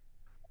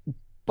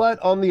 But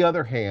on the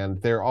other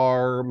hand, there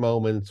are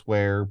moments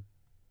where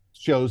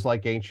shows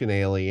like Ancient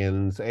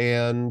Aliens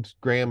and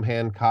Graham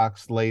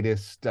Hancock's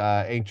latest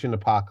Ancient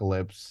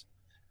Apocalypse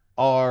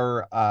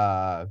are,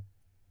 on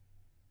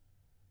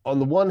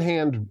the one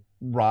hand,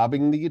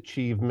 robbing the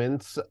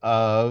achievements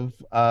of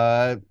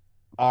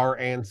our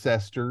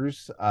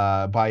ancestors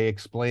by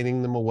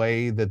explaining them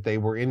away that they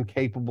were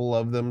incapable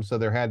of them, so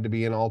there had to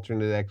be an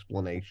alternate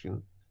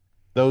explanation.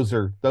 Those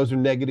are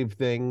negative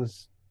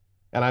things.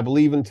 And I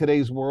believe in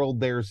today's world,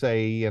 there's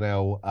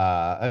an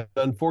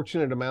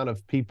unfortunate amount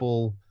of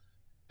people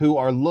who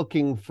are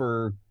looking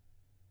for,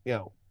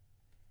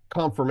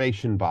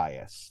 confirmation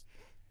bias.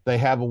 They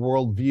have a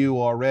worldview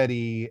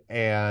already,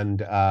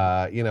 and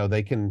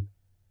they can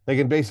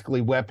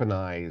basically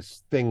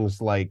weaponize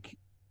things like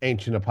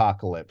Ancient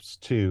Apocalypse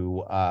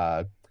to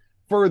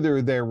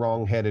further their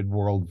wrong-headed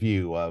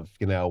worldview of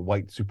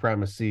white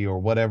supremacy or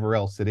whatever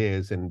else it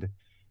is. And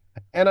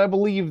I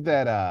believe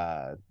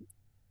that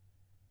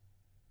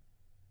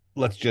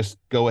let's just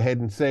go ahead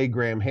and say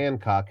Graham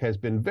Hancock has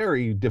been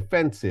very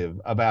defensive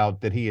about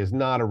that he is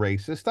not a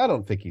racist. I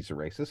don't think he's a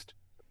racist.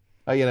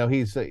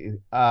 He's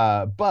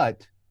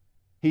but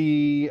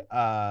he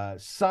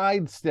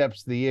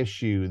sidesteps the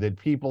issue that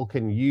people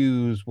can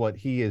use what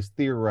he is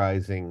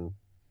theorizing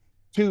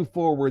to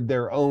forward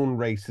their own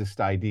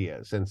racist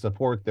ideas and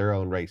support their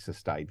own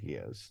racist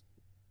ideas.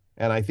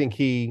 And I think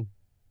I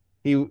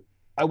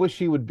wish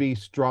he would be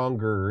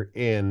stronger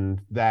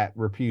in that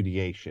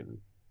repudiation.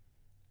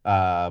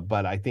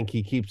 But I think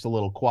he keeps a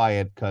little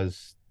quiet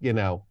because,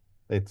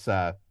 it's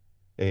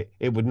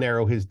it would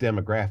narrow his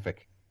demographic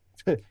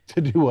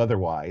to do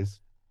otherwise.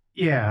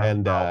 Yeah.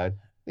 And I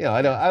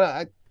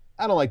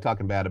don't like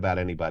talking bad about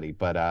anybody,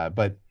 but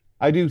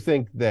I do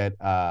think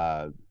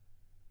that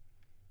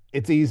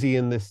it's easy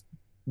in this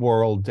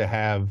world to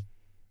have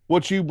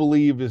what you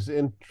believe is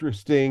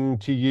interesting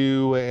to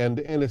you and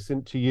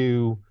innocent to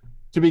you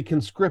to be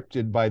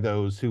conscripted by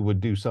those who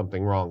would do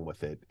something wrong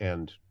with it.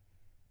 And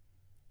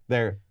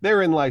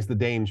therein lies the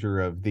danger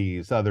of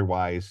these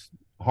otherwise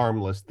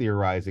harmless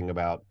theorizing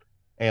about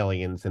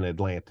aliens and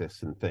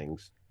Atlantis and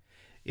things.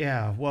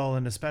 Yeah, well,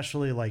 and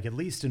especially like at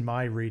least in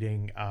my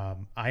reading,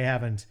 I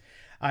haven't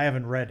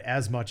read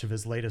as much of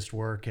his latest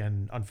work,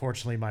 and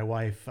unfortunately, my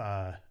wife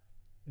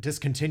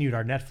discontinued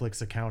our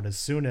Netflix account as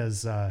soon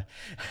as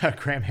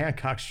Graham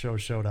Hancock's show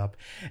showed up,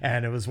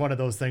 and it was one of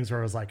those things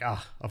where I was like,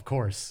 of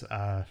course,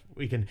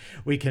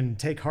 we can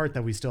take heart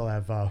that we still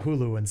have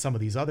Hulu and some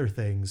of these other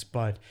things,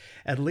 but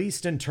at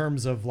least in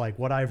terms of like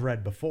what I've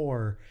read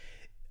before,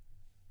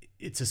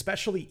 it's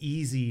especially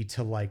easy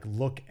to like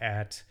look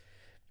at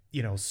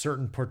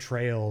certain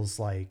portrayals,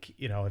 like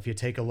if you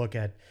take a look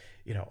at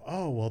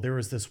oh, well, there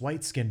was this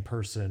white skinned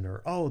person,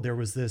 or, oh, there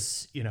was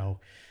this,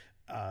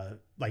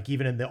 like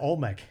even in the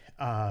Olmec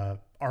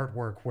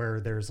artwork where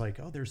there's like,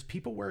 oh, there's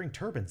people wearing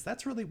turbans.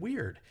 That's really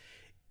weird.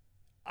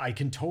 I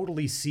can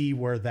totally see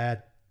where,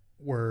 that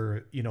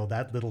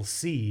little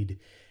seed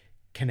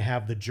can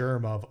have the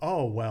germ of,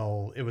 oh,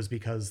 well, it was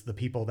because the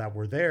people that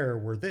were there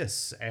were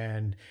this,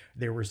 and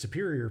there were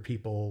superior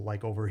people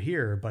like over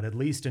here. But at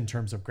least in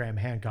terms of Graham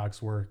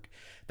Hancock's work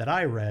that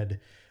I read,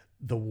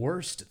 the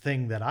worst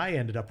thing that I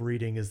ended up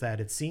reading is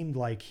that it seemed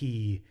like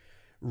he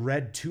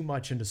read too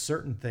much into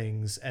certain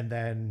things and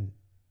then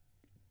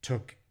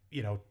took,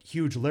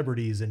 huge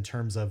liberties in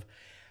terms of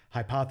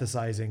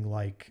hypothesizing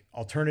like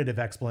alternative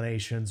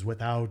explanations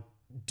without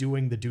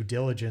doing the due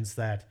diligence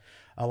that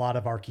a lot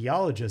of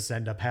archaeologists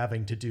end up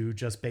having to do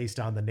just based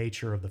on the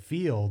nature of the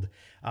field,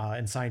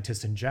 and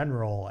scientists in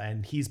general.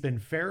 And he's been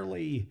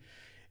fairly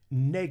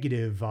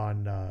negative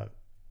on,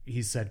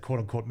 he said, quote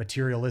unquote,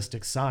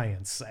 materialistic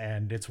science.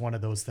 And it's one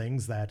of those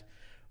things that,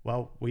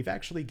 well, we've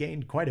actually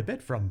gained quite a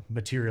bit from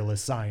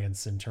materialist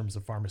science in terms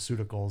of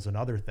pharmaceuticals and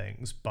other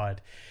things.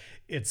 But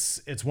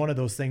it's one of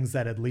those things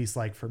that, at least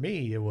like for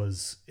me, it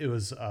was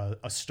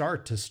a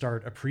start to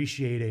start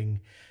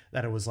appreciating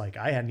that. It was like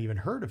I hadn't even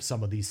heard of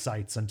some of these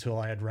sites until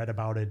I had read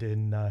about it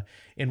in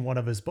one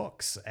of his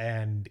books.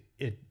 And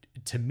it,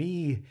 to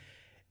me,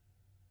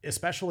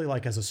 especially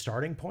like as a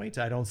starting point,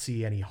 I don't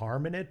see any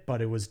harm in it,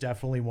 but it was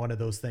definitely one of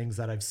those things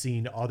that I've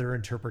seen other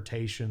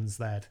interpretations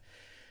that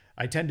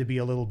I tend to be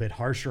a little bit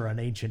harsher on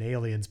Ancient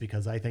Aliens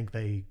because I think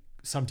they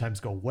sometimes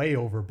go way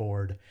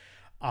overboard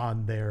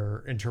on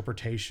their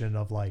interpretation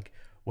of like,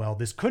 well,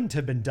 this couldn't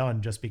have been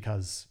done just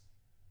because,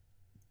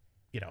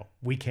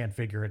 we can't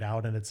figure it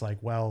out. And it's like,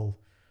 well,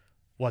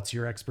 what's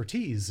your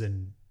expertise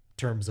in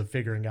terms of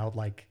figuring out,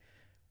 like,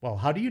 well,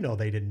 how do you know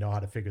they didn't know how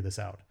to figure this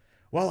out?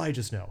 Well, I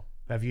just know.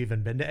 Have you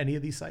even been to any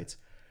of these sites?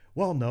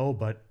 Well, no,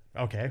 but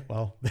okay,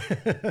 well,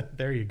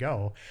 there you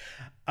go.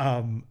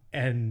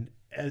 And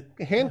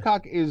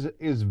Hancock is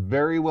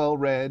very well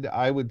read.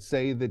 I would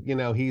say that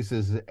he's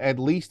at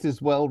least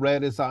as well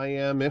read as I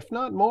am, if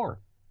not more.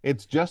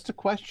 It's just a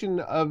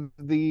question of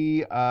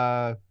the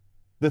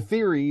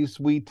theories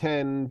we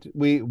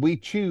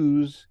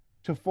choose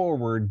to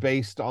forward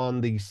based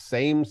on the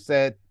same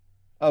set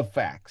of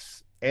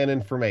facts and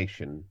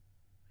information.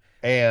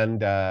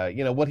 And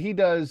what he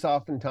does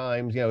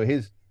oftentimes,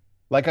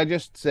 like I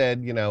just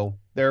said,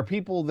 there are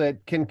people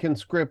that can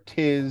conscript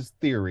his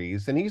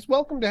theories, and he's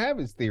welcome to have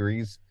his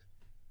theories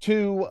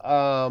to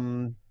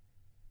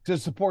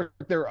support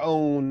their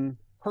own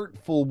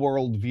hurtful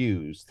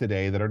worldviews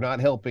today that are not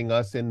helping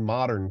us in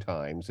modern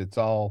times.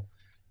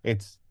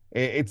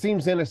 It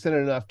seems innocent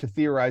enough to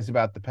theorize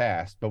about the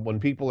past, but when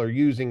people are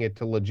using it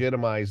to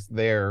legitimize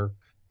their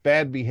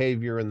bad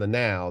behavior in the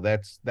now,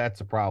 that's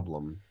a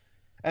problem.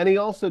 And he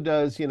also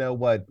does,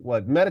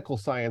 what medical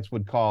science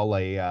would call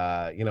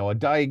a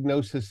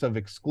diagnosis of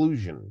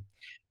exclusion.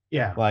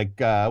 Yeah. Like,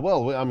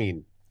 well, I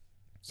mean,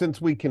 since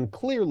we can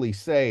clearly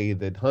say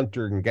that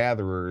hunter and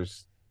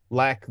gatherers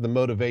lack the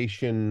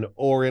motivation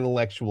or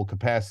intellectual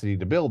capacity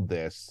to build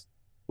this,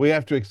 we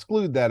have to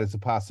exclude that as a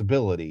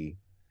possibility.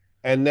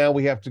 And now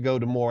we have to go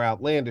to more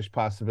outlandish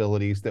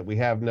possibilities that we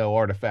have no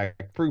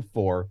artifact proof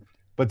for.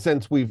 But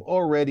since we've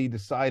already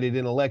decided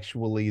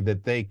intellectually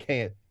that they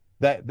can't,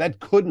 that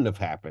couldn't have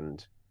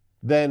happened,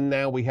 then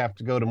now we have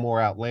to go to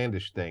more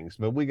outlandish things.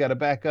 But we got to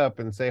back up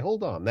and say,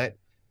 hold on, that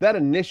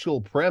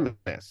initial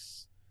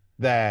premise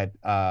that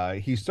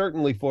he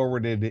certainly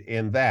forwarded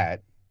in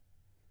that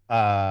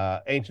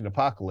Ancient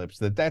Apocalypse,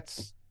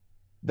 that's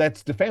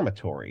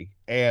defamatory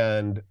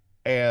and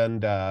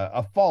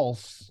a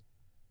false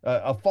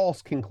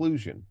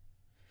conclusion.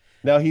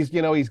 Now he's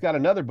got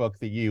another book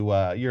that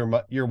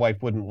your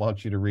wife wouldn't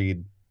want you to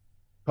read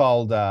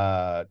called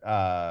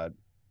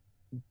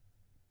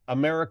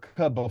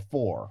America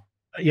Before.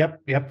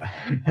 Yep.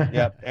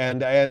 Yep.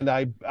 And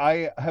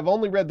I have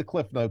only read the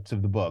cliff notes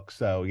of the book,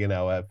 so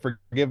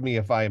forgive me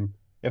if I'm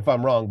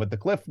wrong, but the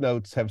cliff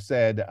notes have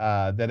said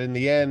that in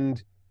the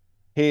end,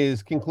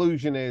 his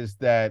conclusion is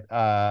that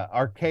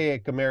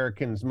archaic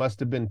Americans must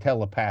have been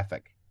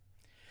telepathic.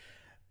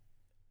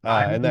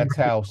 And that's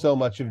how so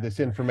much of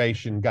this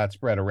information got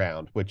spread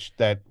around, which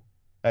that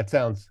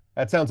sounds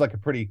like a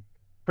pretty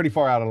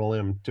far out on a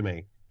limb to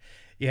me.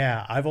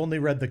 Yeah, I've only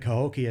read the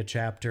Cahokia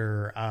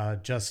chapter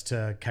just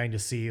to kind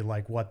of see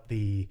like what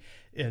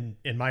in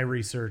my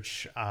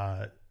research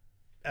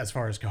as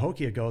far as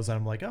Cahokia goes.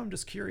 I'm like, oh, I'm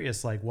just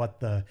curious like what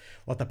the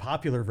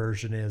popular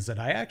version is,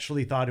 and I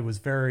actually thought it was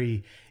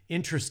very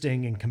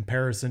interesting in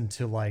comparison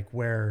to like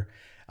where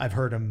I've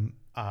heard him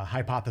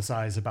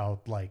hypothesize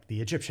about like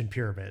the Egyptian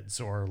pyramids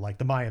or like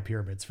the Maya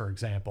pyramids, for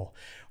example,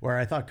 where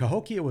I thought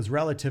Cahokia was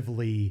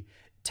relatively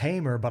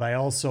tamer, but I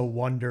also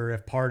wonder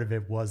if part of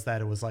it was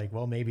that it was like,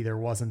 well, maybe there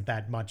wasn't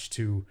that much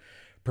to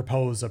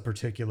propose a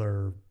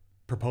particular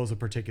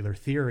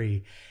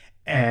theory.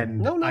 And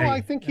no,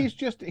 I think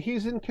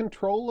he's in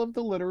control of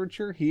the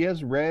literature. He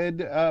has read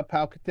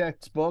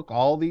Palkatek's book,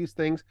 all these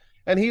things,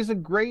 and he's a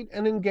great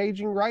and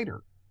engaging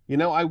writer.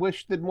 I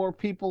wish that more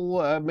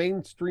people,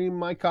 mainstream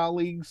my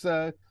colleagues,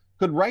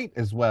 could write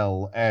as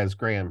well as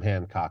Graham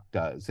Hancock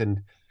does.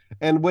 And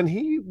when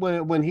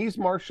he's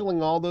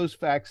marshaling all those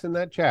facts in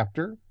that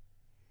chapter,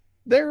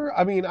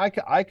 I mean,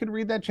 I could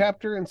read that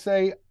chapter and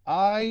say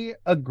I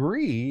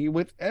agree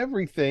with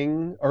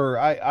everything, or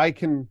I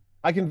can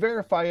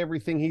verify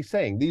everything he's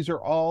saying. These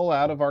are all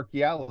out of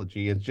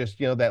archaeology. It's just,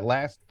 that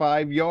last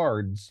 5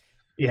 yards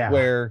Yeah.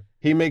 where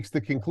he makes the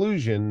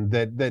conclusion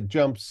that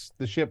jumps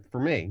the ship for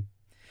me.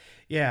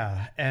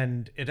 Yeah,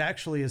 and it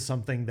actually is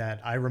something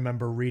that I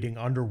remember reading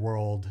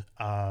Underworld,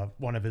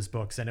 one of his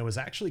books, and it was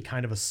actually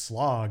kind of a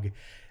slog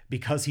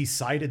because he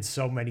cited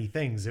so many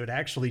things. It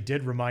actually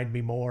did remind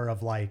me more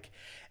of like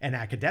an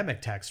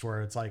academic text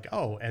where it's like,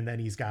 oh, and then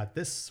he's got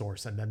this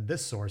source and then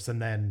this source,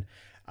 and then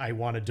I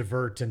want to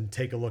divert and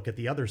take a look at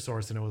the other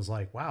source, and it was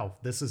like, wow,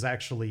 this is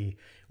actually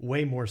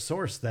way more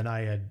source than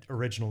I had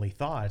originally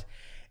thought.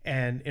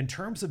 And in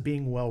terms of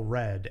being well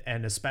read,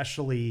 and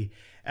especially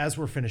as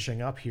we're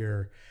finishing up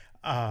here,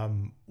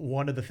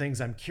 one of the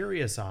things I'm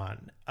curious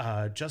on,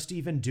 just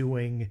even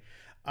doing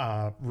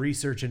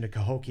research into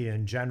Cahokia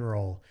in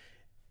general,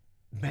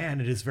 man,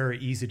 it is very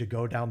easy to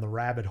go down the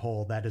rabbit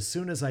hole that as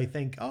soon as I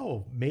think,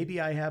 oh, maybe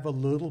I have a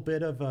little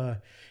bit of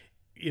a,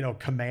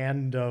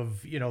 command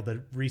of,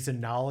 the recent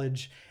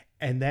knowledge,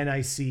 and then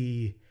I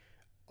see,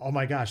 oh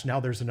my gosh, now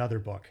there's another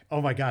book.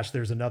 Oh my gosh,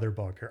 there's another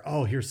book. Or,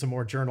 oh, here's some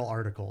more journal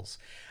articles.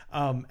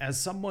 As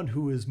someone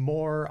who is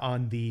more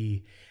on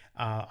the,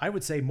 I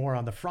would say more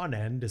on the front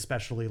end,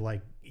 especially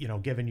like,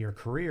 given your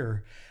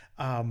career,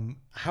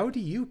 how do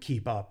you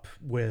keep up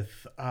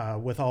with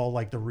all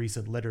like the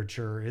recent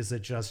literature? Is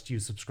it just you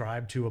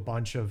subscribe to a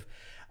bunch of,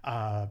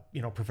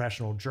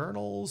 professional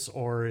journals,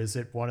 or is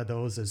it one of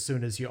those as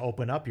soon as you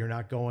open up, you're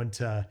not going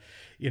to,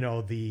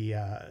 the,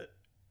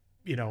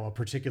 a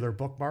particular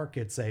bookmark,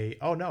 it's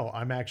oh no,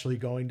 I'm actually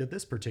going to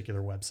this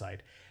particular website.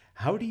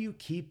 How do you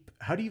keep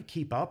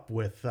up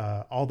with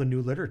all the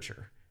new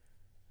literature?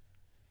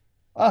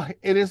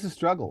 It is a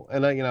struggle,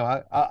 and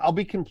I'll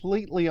be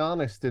completely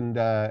honest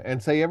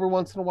and say every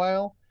once in a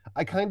while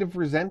I kind of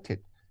resent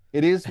it.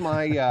 It is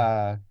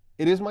my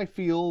it is my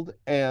field,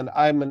 and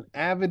I'm an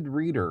avid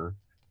reader,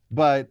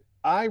 but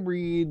I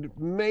read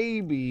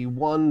maybe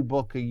one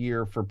book a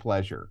year for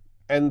pleasure,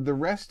 and the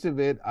rest of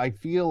it I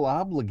feel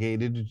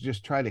obligated to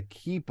just try to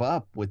keep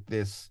up with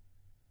this,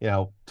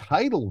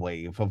 tidal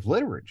wave of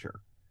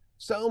literature.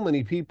 So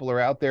many people are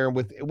out there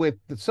with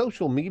the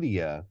social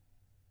media.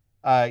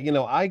 I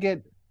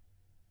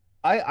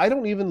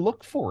don't even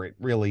look for it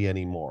really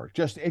anymore.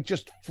 It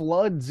just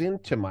floods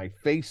into my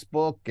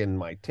Facebook and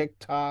my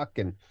TikTok,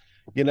 and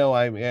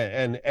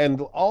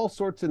and all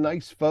sorts of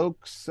nice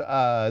folks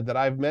that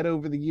I've met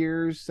over the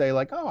years say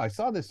like, oh, I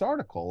saw this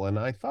article and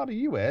I thought of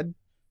you, Ed.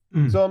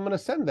 So I'm going to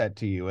send that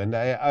to you. And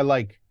I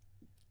like,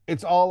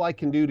 it's all I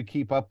can do to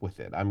keep up with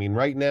it. I mean,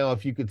 right now,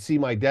 if you could see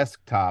my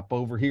desktop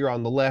over here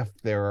on the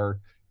left, there are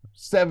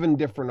 7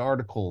 different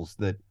articles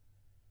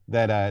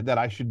that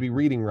I should be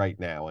reading right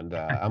now. And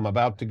I'm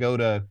about to go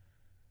to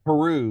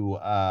Peru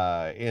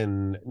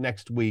in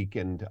next week,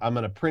 and I'm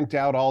going to print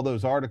out all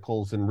those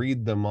articles and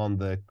read them on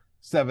the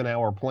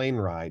 7-hour plane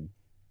ride,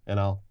 and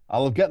I'll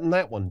have gotten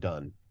that one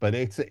done. But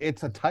it's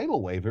a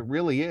tidal wave. It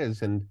really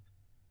is. And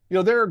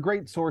there are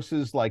great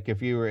sources, like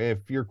if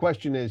your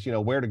question is,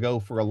 where to go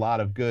for a lot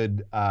of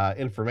good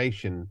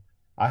information,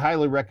 I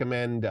highly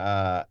recommend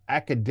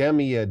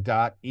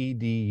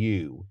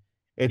academia.edu.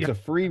 It's a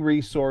free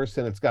resource,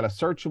 and it's got a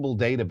searchable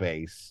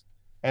database,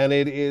 and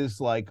it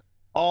is like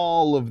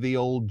all of the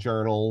old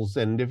journals.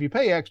 And if you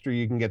pay extra,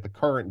 you can get the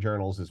current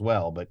journals as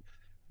well. But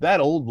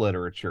that old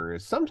literature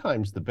is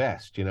sometimes the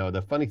best.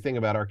 The funny thing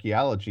about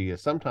archaeology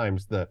is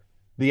sometimes the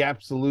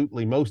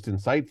absolutely most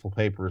insightful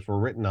papers were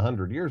written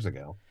 100 years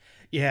ago.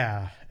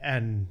 Yeah,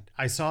 and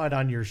I saw it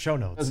on your show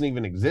notes. It doesn't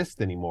even exist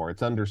anymore.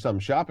 It's under some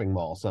shopping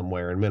mall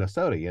somewhere in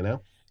Minnesota.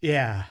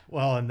 Yeah,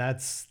 well, and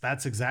that's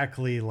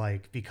exactly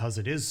like, because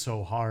it is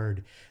so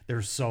hard,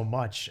 there's so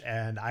much.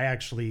 And I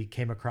actually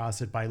came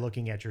across it by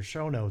looking at your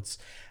show notes.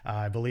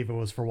 I believe it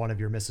was for one of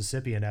your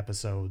Mississippian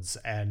episodes.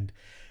 And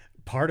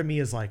part of me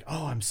is like,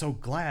 oh, I'm so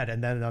glad.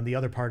 And then on the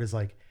other part is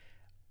like,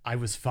 I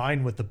was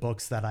fine with the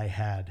books that I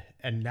had,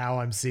 and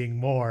now I'm seeing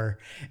more,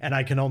 and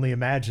I can only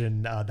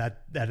imagine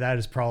that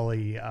is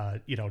probably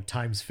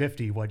times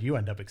 50 what you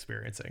end up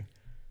experiencing.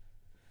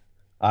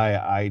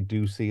 I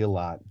do see a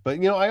lot, but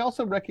I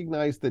also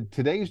recognize that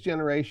today's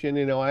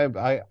generation,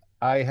 I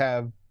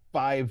have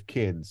 5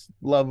 kids,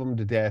 love them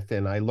to death,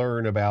 and I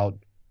learn about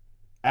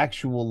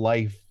actual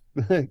life,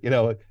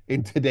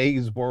 in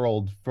today's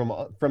world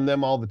from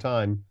them all the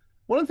time.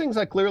 One of the things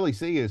I clearly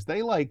see is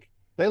they like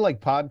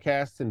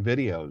podcasts and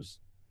videos.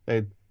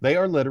 They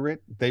are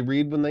literate. They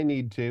read when they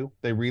need to.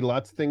 They read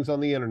lots of things on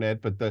the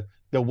internet, but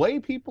the way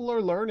people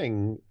are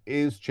learning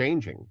is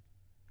changing.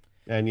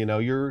 And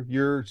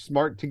you're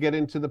smart to get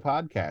into the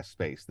podcast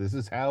space. This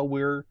is how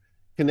we're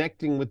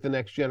connecting with the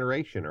next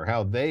generation, or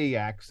how they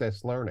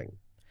access learning.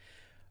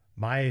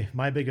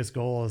 My biggest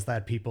goal is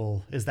that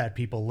people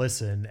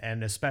listen,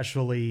 and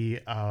especially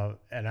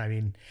and I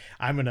mean,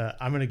 I'm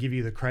gonna give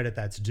you the credit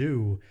that's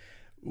due.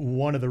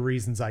 One of the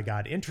reasons I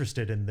got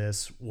interested in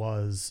this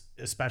was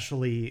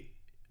especially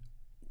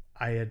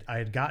I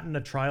had gotten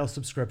a trial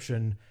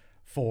subscription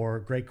for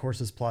Great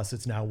Courses Plus.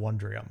 It's now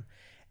Wondrium,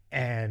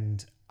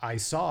 and I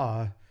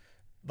saw,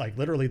 like,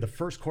 literally the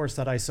first course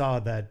that I saw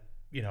that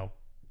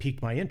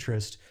piqued my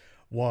interest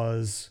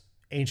was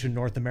ancient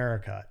North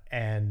America,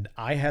 and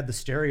I had the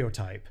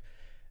stereotype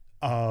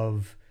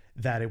of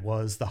that it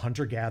was the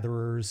hunter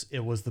gatherers,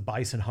 it was the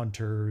bison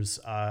hunters,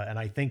 and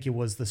I think it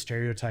was the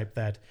stereotype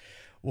that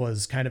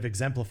was kind of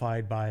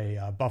exemplified by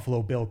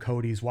Buffalo Bill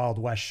Cody's Wild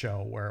West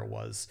show, where it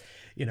was,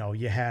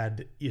 you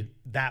had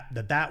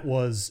that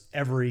was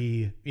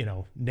every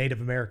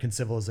Native American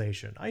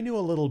civilization. I knew a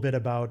little bit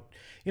about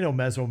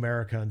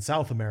Mesoamerica and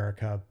South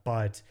America,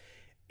 but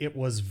it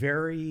was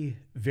very,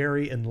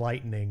 very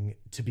enlightening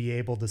to be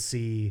able to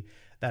see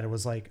that it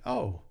was like,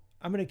 oh,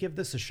 I'm going to give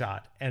this a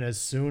shot. And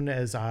as soon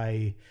as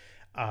I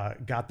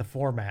got the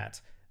format,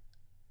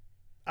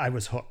 I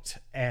was hooked.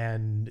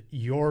 And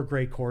your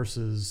Great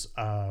Courses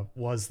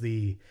was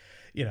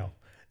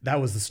that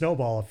was the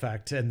snowball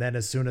effect. And then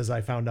as soon as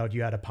I found out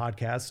you had a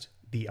podcast,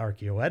 the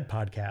ArchaeoEd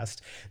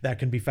podcast, that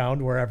can be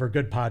found wherever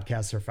good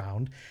podcasts are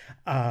found.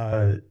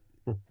 And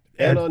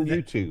on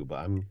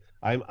YouTube.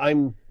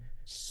 I'm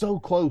so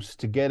close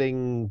to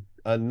getting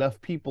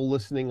enough people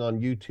listening on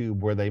YouTube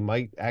where they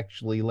might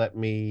actually let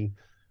me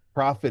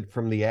profit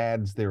from the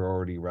ads they're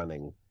already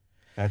running.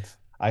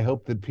 I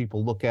hope that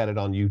people look at it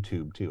on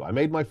YouTube too. I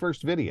made my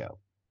first video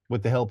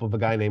with the help of a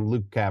guy named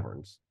Luke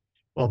Caverns.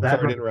 Well,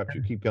 sorry to interrupt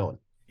you. Keep going.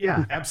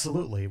 Yeah,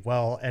 absolutely.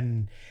 Well,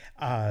 and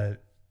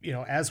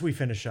as we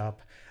finish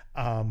up,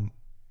 I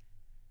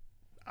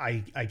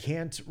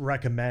can't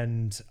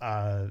recommend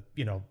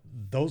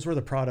those were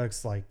the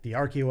products like the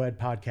ArchaeoEd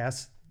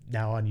podcast,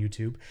 now on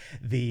YouTube,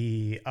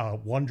 the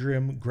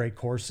Wondrium Great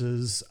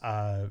Courses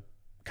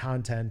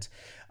content.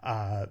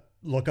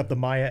 Look up the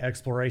Maya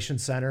Exploration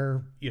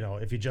Center.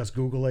 If you just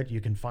Google it,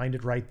 you can find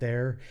it right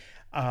there.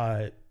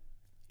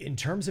 In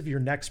terms of your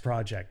next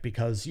project,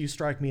 because you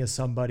strike me as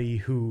somebody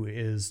who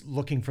is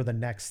looking for the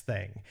next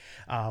thing,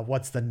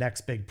 what's the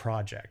next big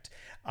project?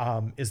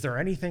 Is there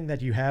anything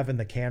that you have in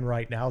the can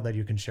right now that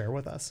you can share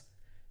with us?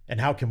 And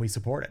how can we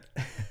support it?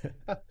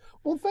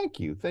 Well, thank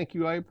you.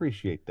 I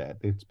appreciate that.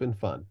 It's been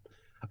fun.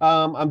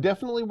 I'm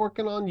definitely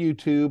working on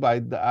YouTube.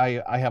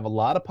 I have a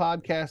lot of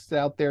podcasts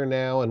out there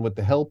now, and with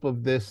the help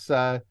of this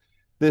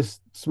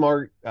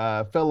smart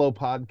fellow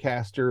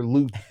podcaster,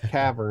 Luke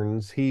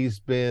Caverns, he's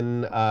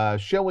been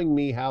showing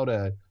me how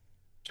to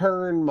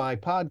turn my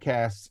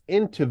podcasts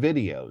into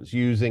videos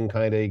using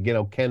kind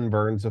of Ken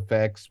Burns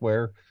effects,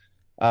 where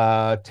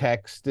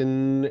text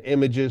and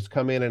images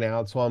come in and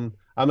out. So I'm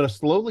going to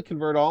slowly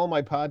convert all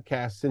my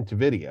podcasts into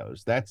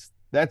videos.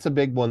 That's a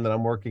big one that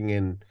I'm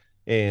working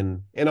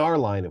in our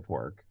line of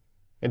work.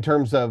 In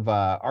terms of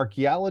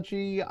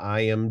archaeology,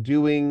 I am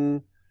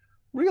doing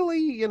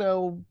really,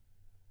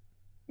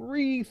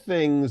 three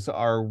things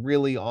are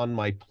really on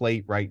my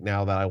plate right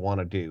now that I want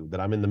to do, that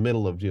I'm in the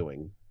middle of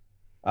doing.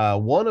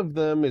 One of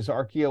them is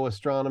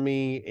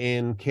archaeoastronomy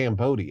in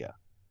Cambodia.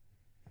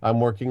 I'm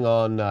working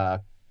on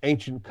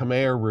ancient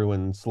Khmer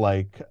ruins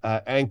like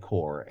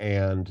Angkor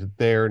and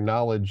their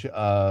knowledge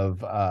of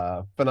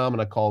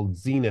phenomena called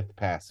zenith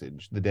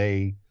passage, the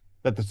day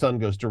that the sun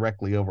goes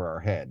directly over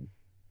our head.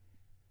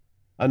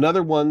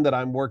 Another one that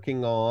I'm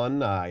working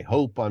on, I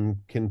hope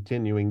I'm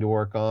continuing to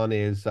work on,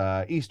 is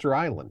Easter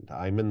Island.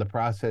 I'm in the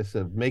process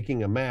of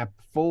making a map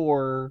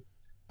for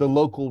the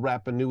local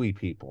Rapa Nui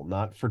people,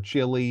 not for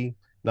Chile,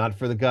 not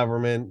for the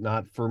government,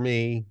 not for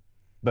me,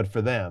 but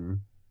for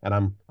them.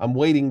 And I'm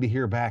waiting to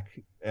hear back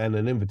and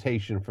an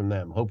invitation from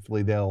them.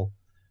 Hopefully they'll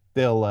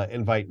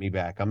invite me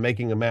back. I'm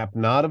making a map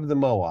not of the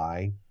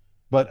Moai,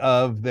 but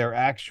of their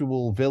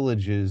actual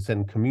villages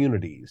and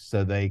communities,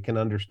 so they can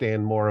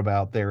understand more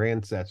about their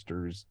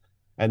ancestors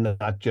and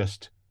not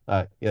just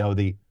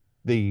the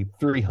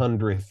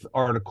 300th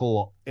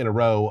article in a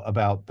row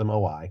about the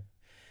Moai.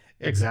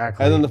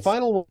 Exactly. And then the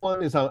final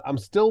one is I'm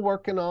still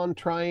working on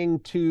trying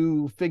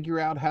to figure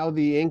out how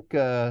the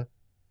Inca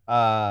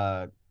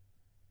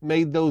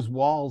made those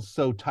walls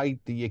so tight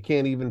that you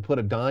can't even put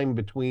a dime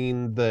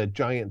between the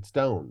giant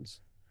stones.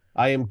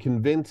 I am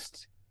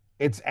convinced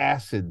it's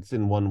acids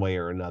in one way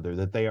or another,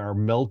 that they are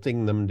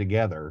melting them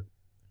together.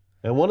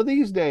 And one of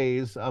these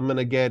days, I'm going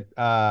to get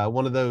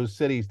one of those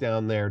cities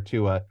down there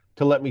to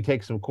let me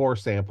take some core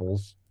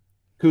samples.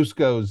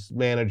 Cusco's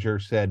manager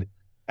said,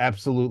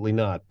 absolutely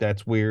not.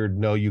 That's weird.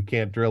 No, you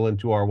can't drill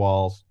into our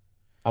walls.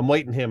 I'm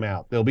waiting him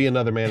out. There'll be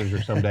another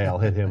manager someday. I'll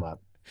hit him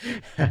up.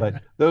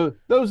 But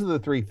those are the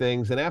three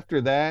things. And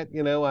after that,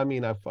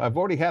 I've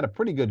already had a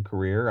pretty good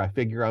career. I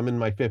figure I'm in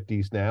my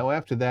 50s now.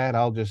 After that,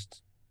 I'll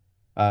just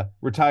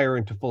retire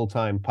into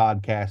full-time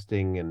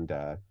podcasting. And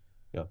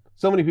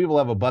so many people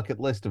have a bucket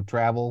list of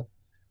travel.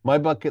 My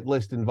bucket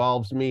list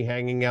involves me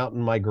hanging out in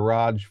my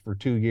garage for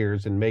 2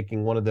 years and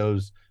making one of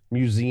those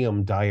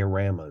museum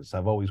dioramas.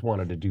 I've always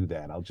wanted to do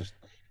that. I'll just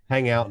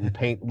hang out and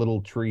paint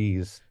little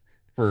trees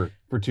for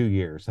 2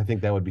 years. I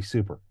think that would be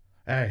super.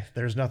 Hey,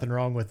 there's nothing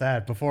wrong with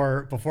that.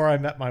 Before I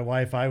met my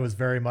wife, I was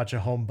very much a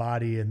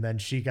homebody, and then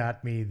she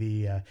got me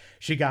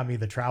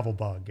the travel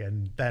bug,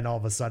 and then all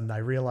of a sudden I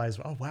realized,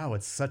 oh wow,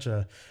 it's such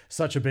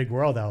a big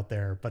world out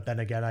there. But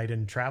then again, I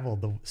didn't travel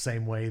the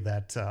same way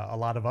that a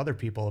lot of other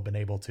people have been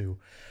able to.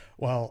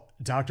 Well,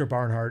 Dr.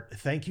 Barnhart,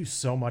 thank you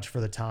so much for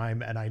the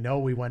time. And I know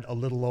we went a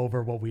little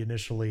over what we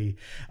initially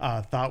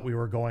thought we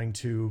were going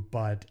to,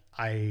 but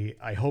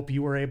I hope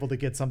you were able to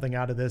get something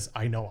out of this.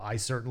 I know I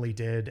certainly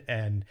did.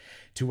 And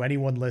to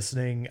anyone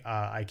listening,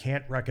 I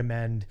can't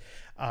recommend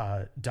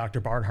Dr.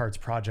 Barnhart's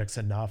projects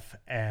enough.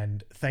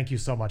 And thank you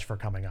so much for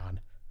coming on.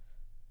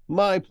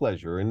 My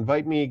pleasure.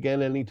 Invite me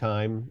again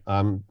anytime.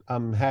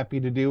 I'm happy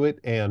to do it,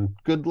 and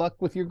good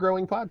luck with your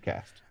growing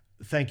podcast.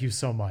 Thank you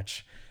so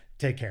much.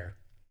 Take care.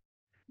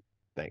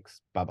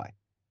 Thanks. Bye-bye.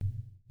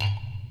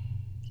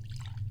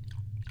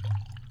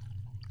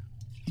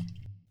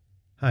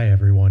 Hi,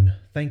 everyone.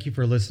 Thank you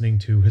for listening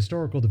to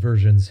Historical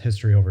Diversion's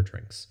History Over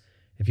Drinks.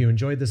 If you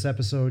enjoyed this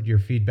episode, your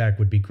feedback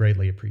would be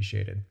greatly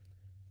appreciated.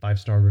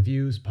 5-star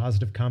reviews,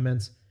 positive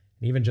comments,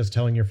 and even just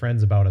telling your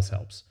friends about us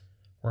helps.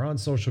 We're on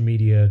social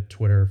media,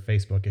 Twitter,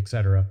 Facebook,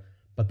 etc.,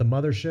 but the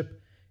mothership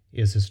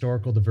is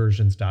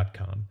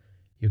historicaldiversions.com.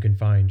 You can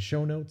find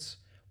show notes,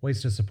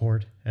 ways to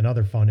support, and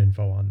other fun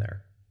info on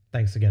there.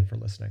 Thanks again for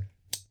listening.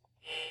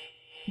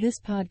 This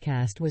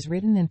podcast was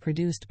written and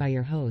produced by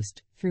your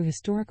host, through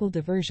Historical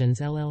Diversions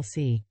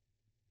LLC.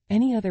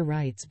 Any other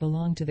rights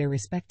belong to their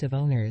respective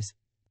owners.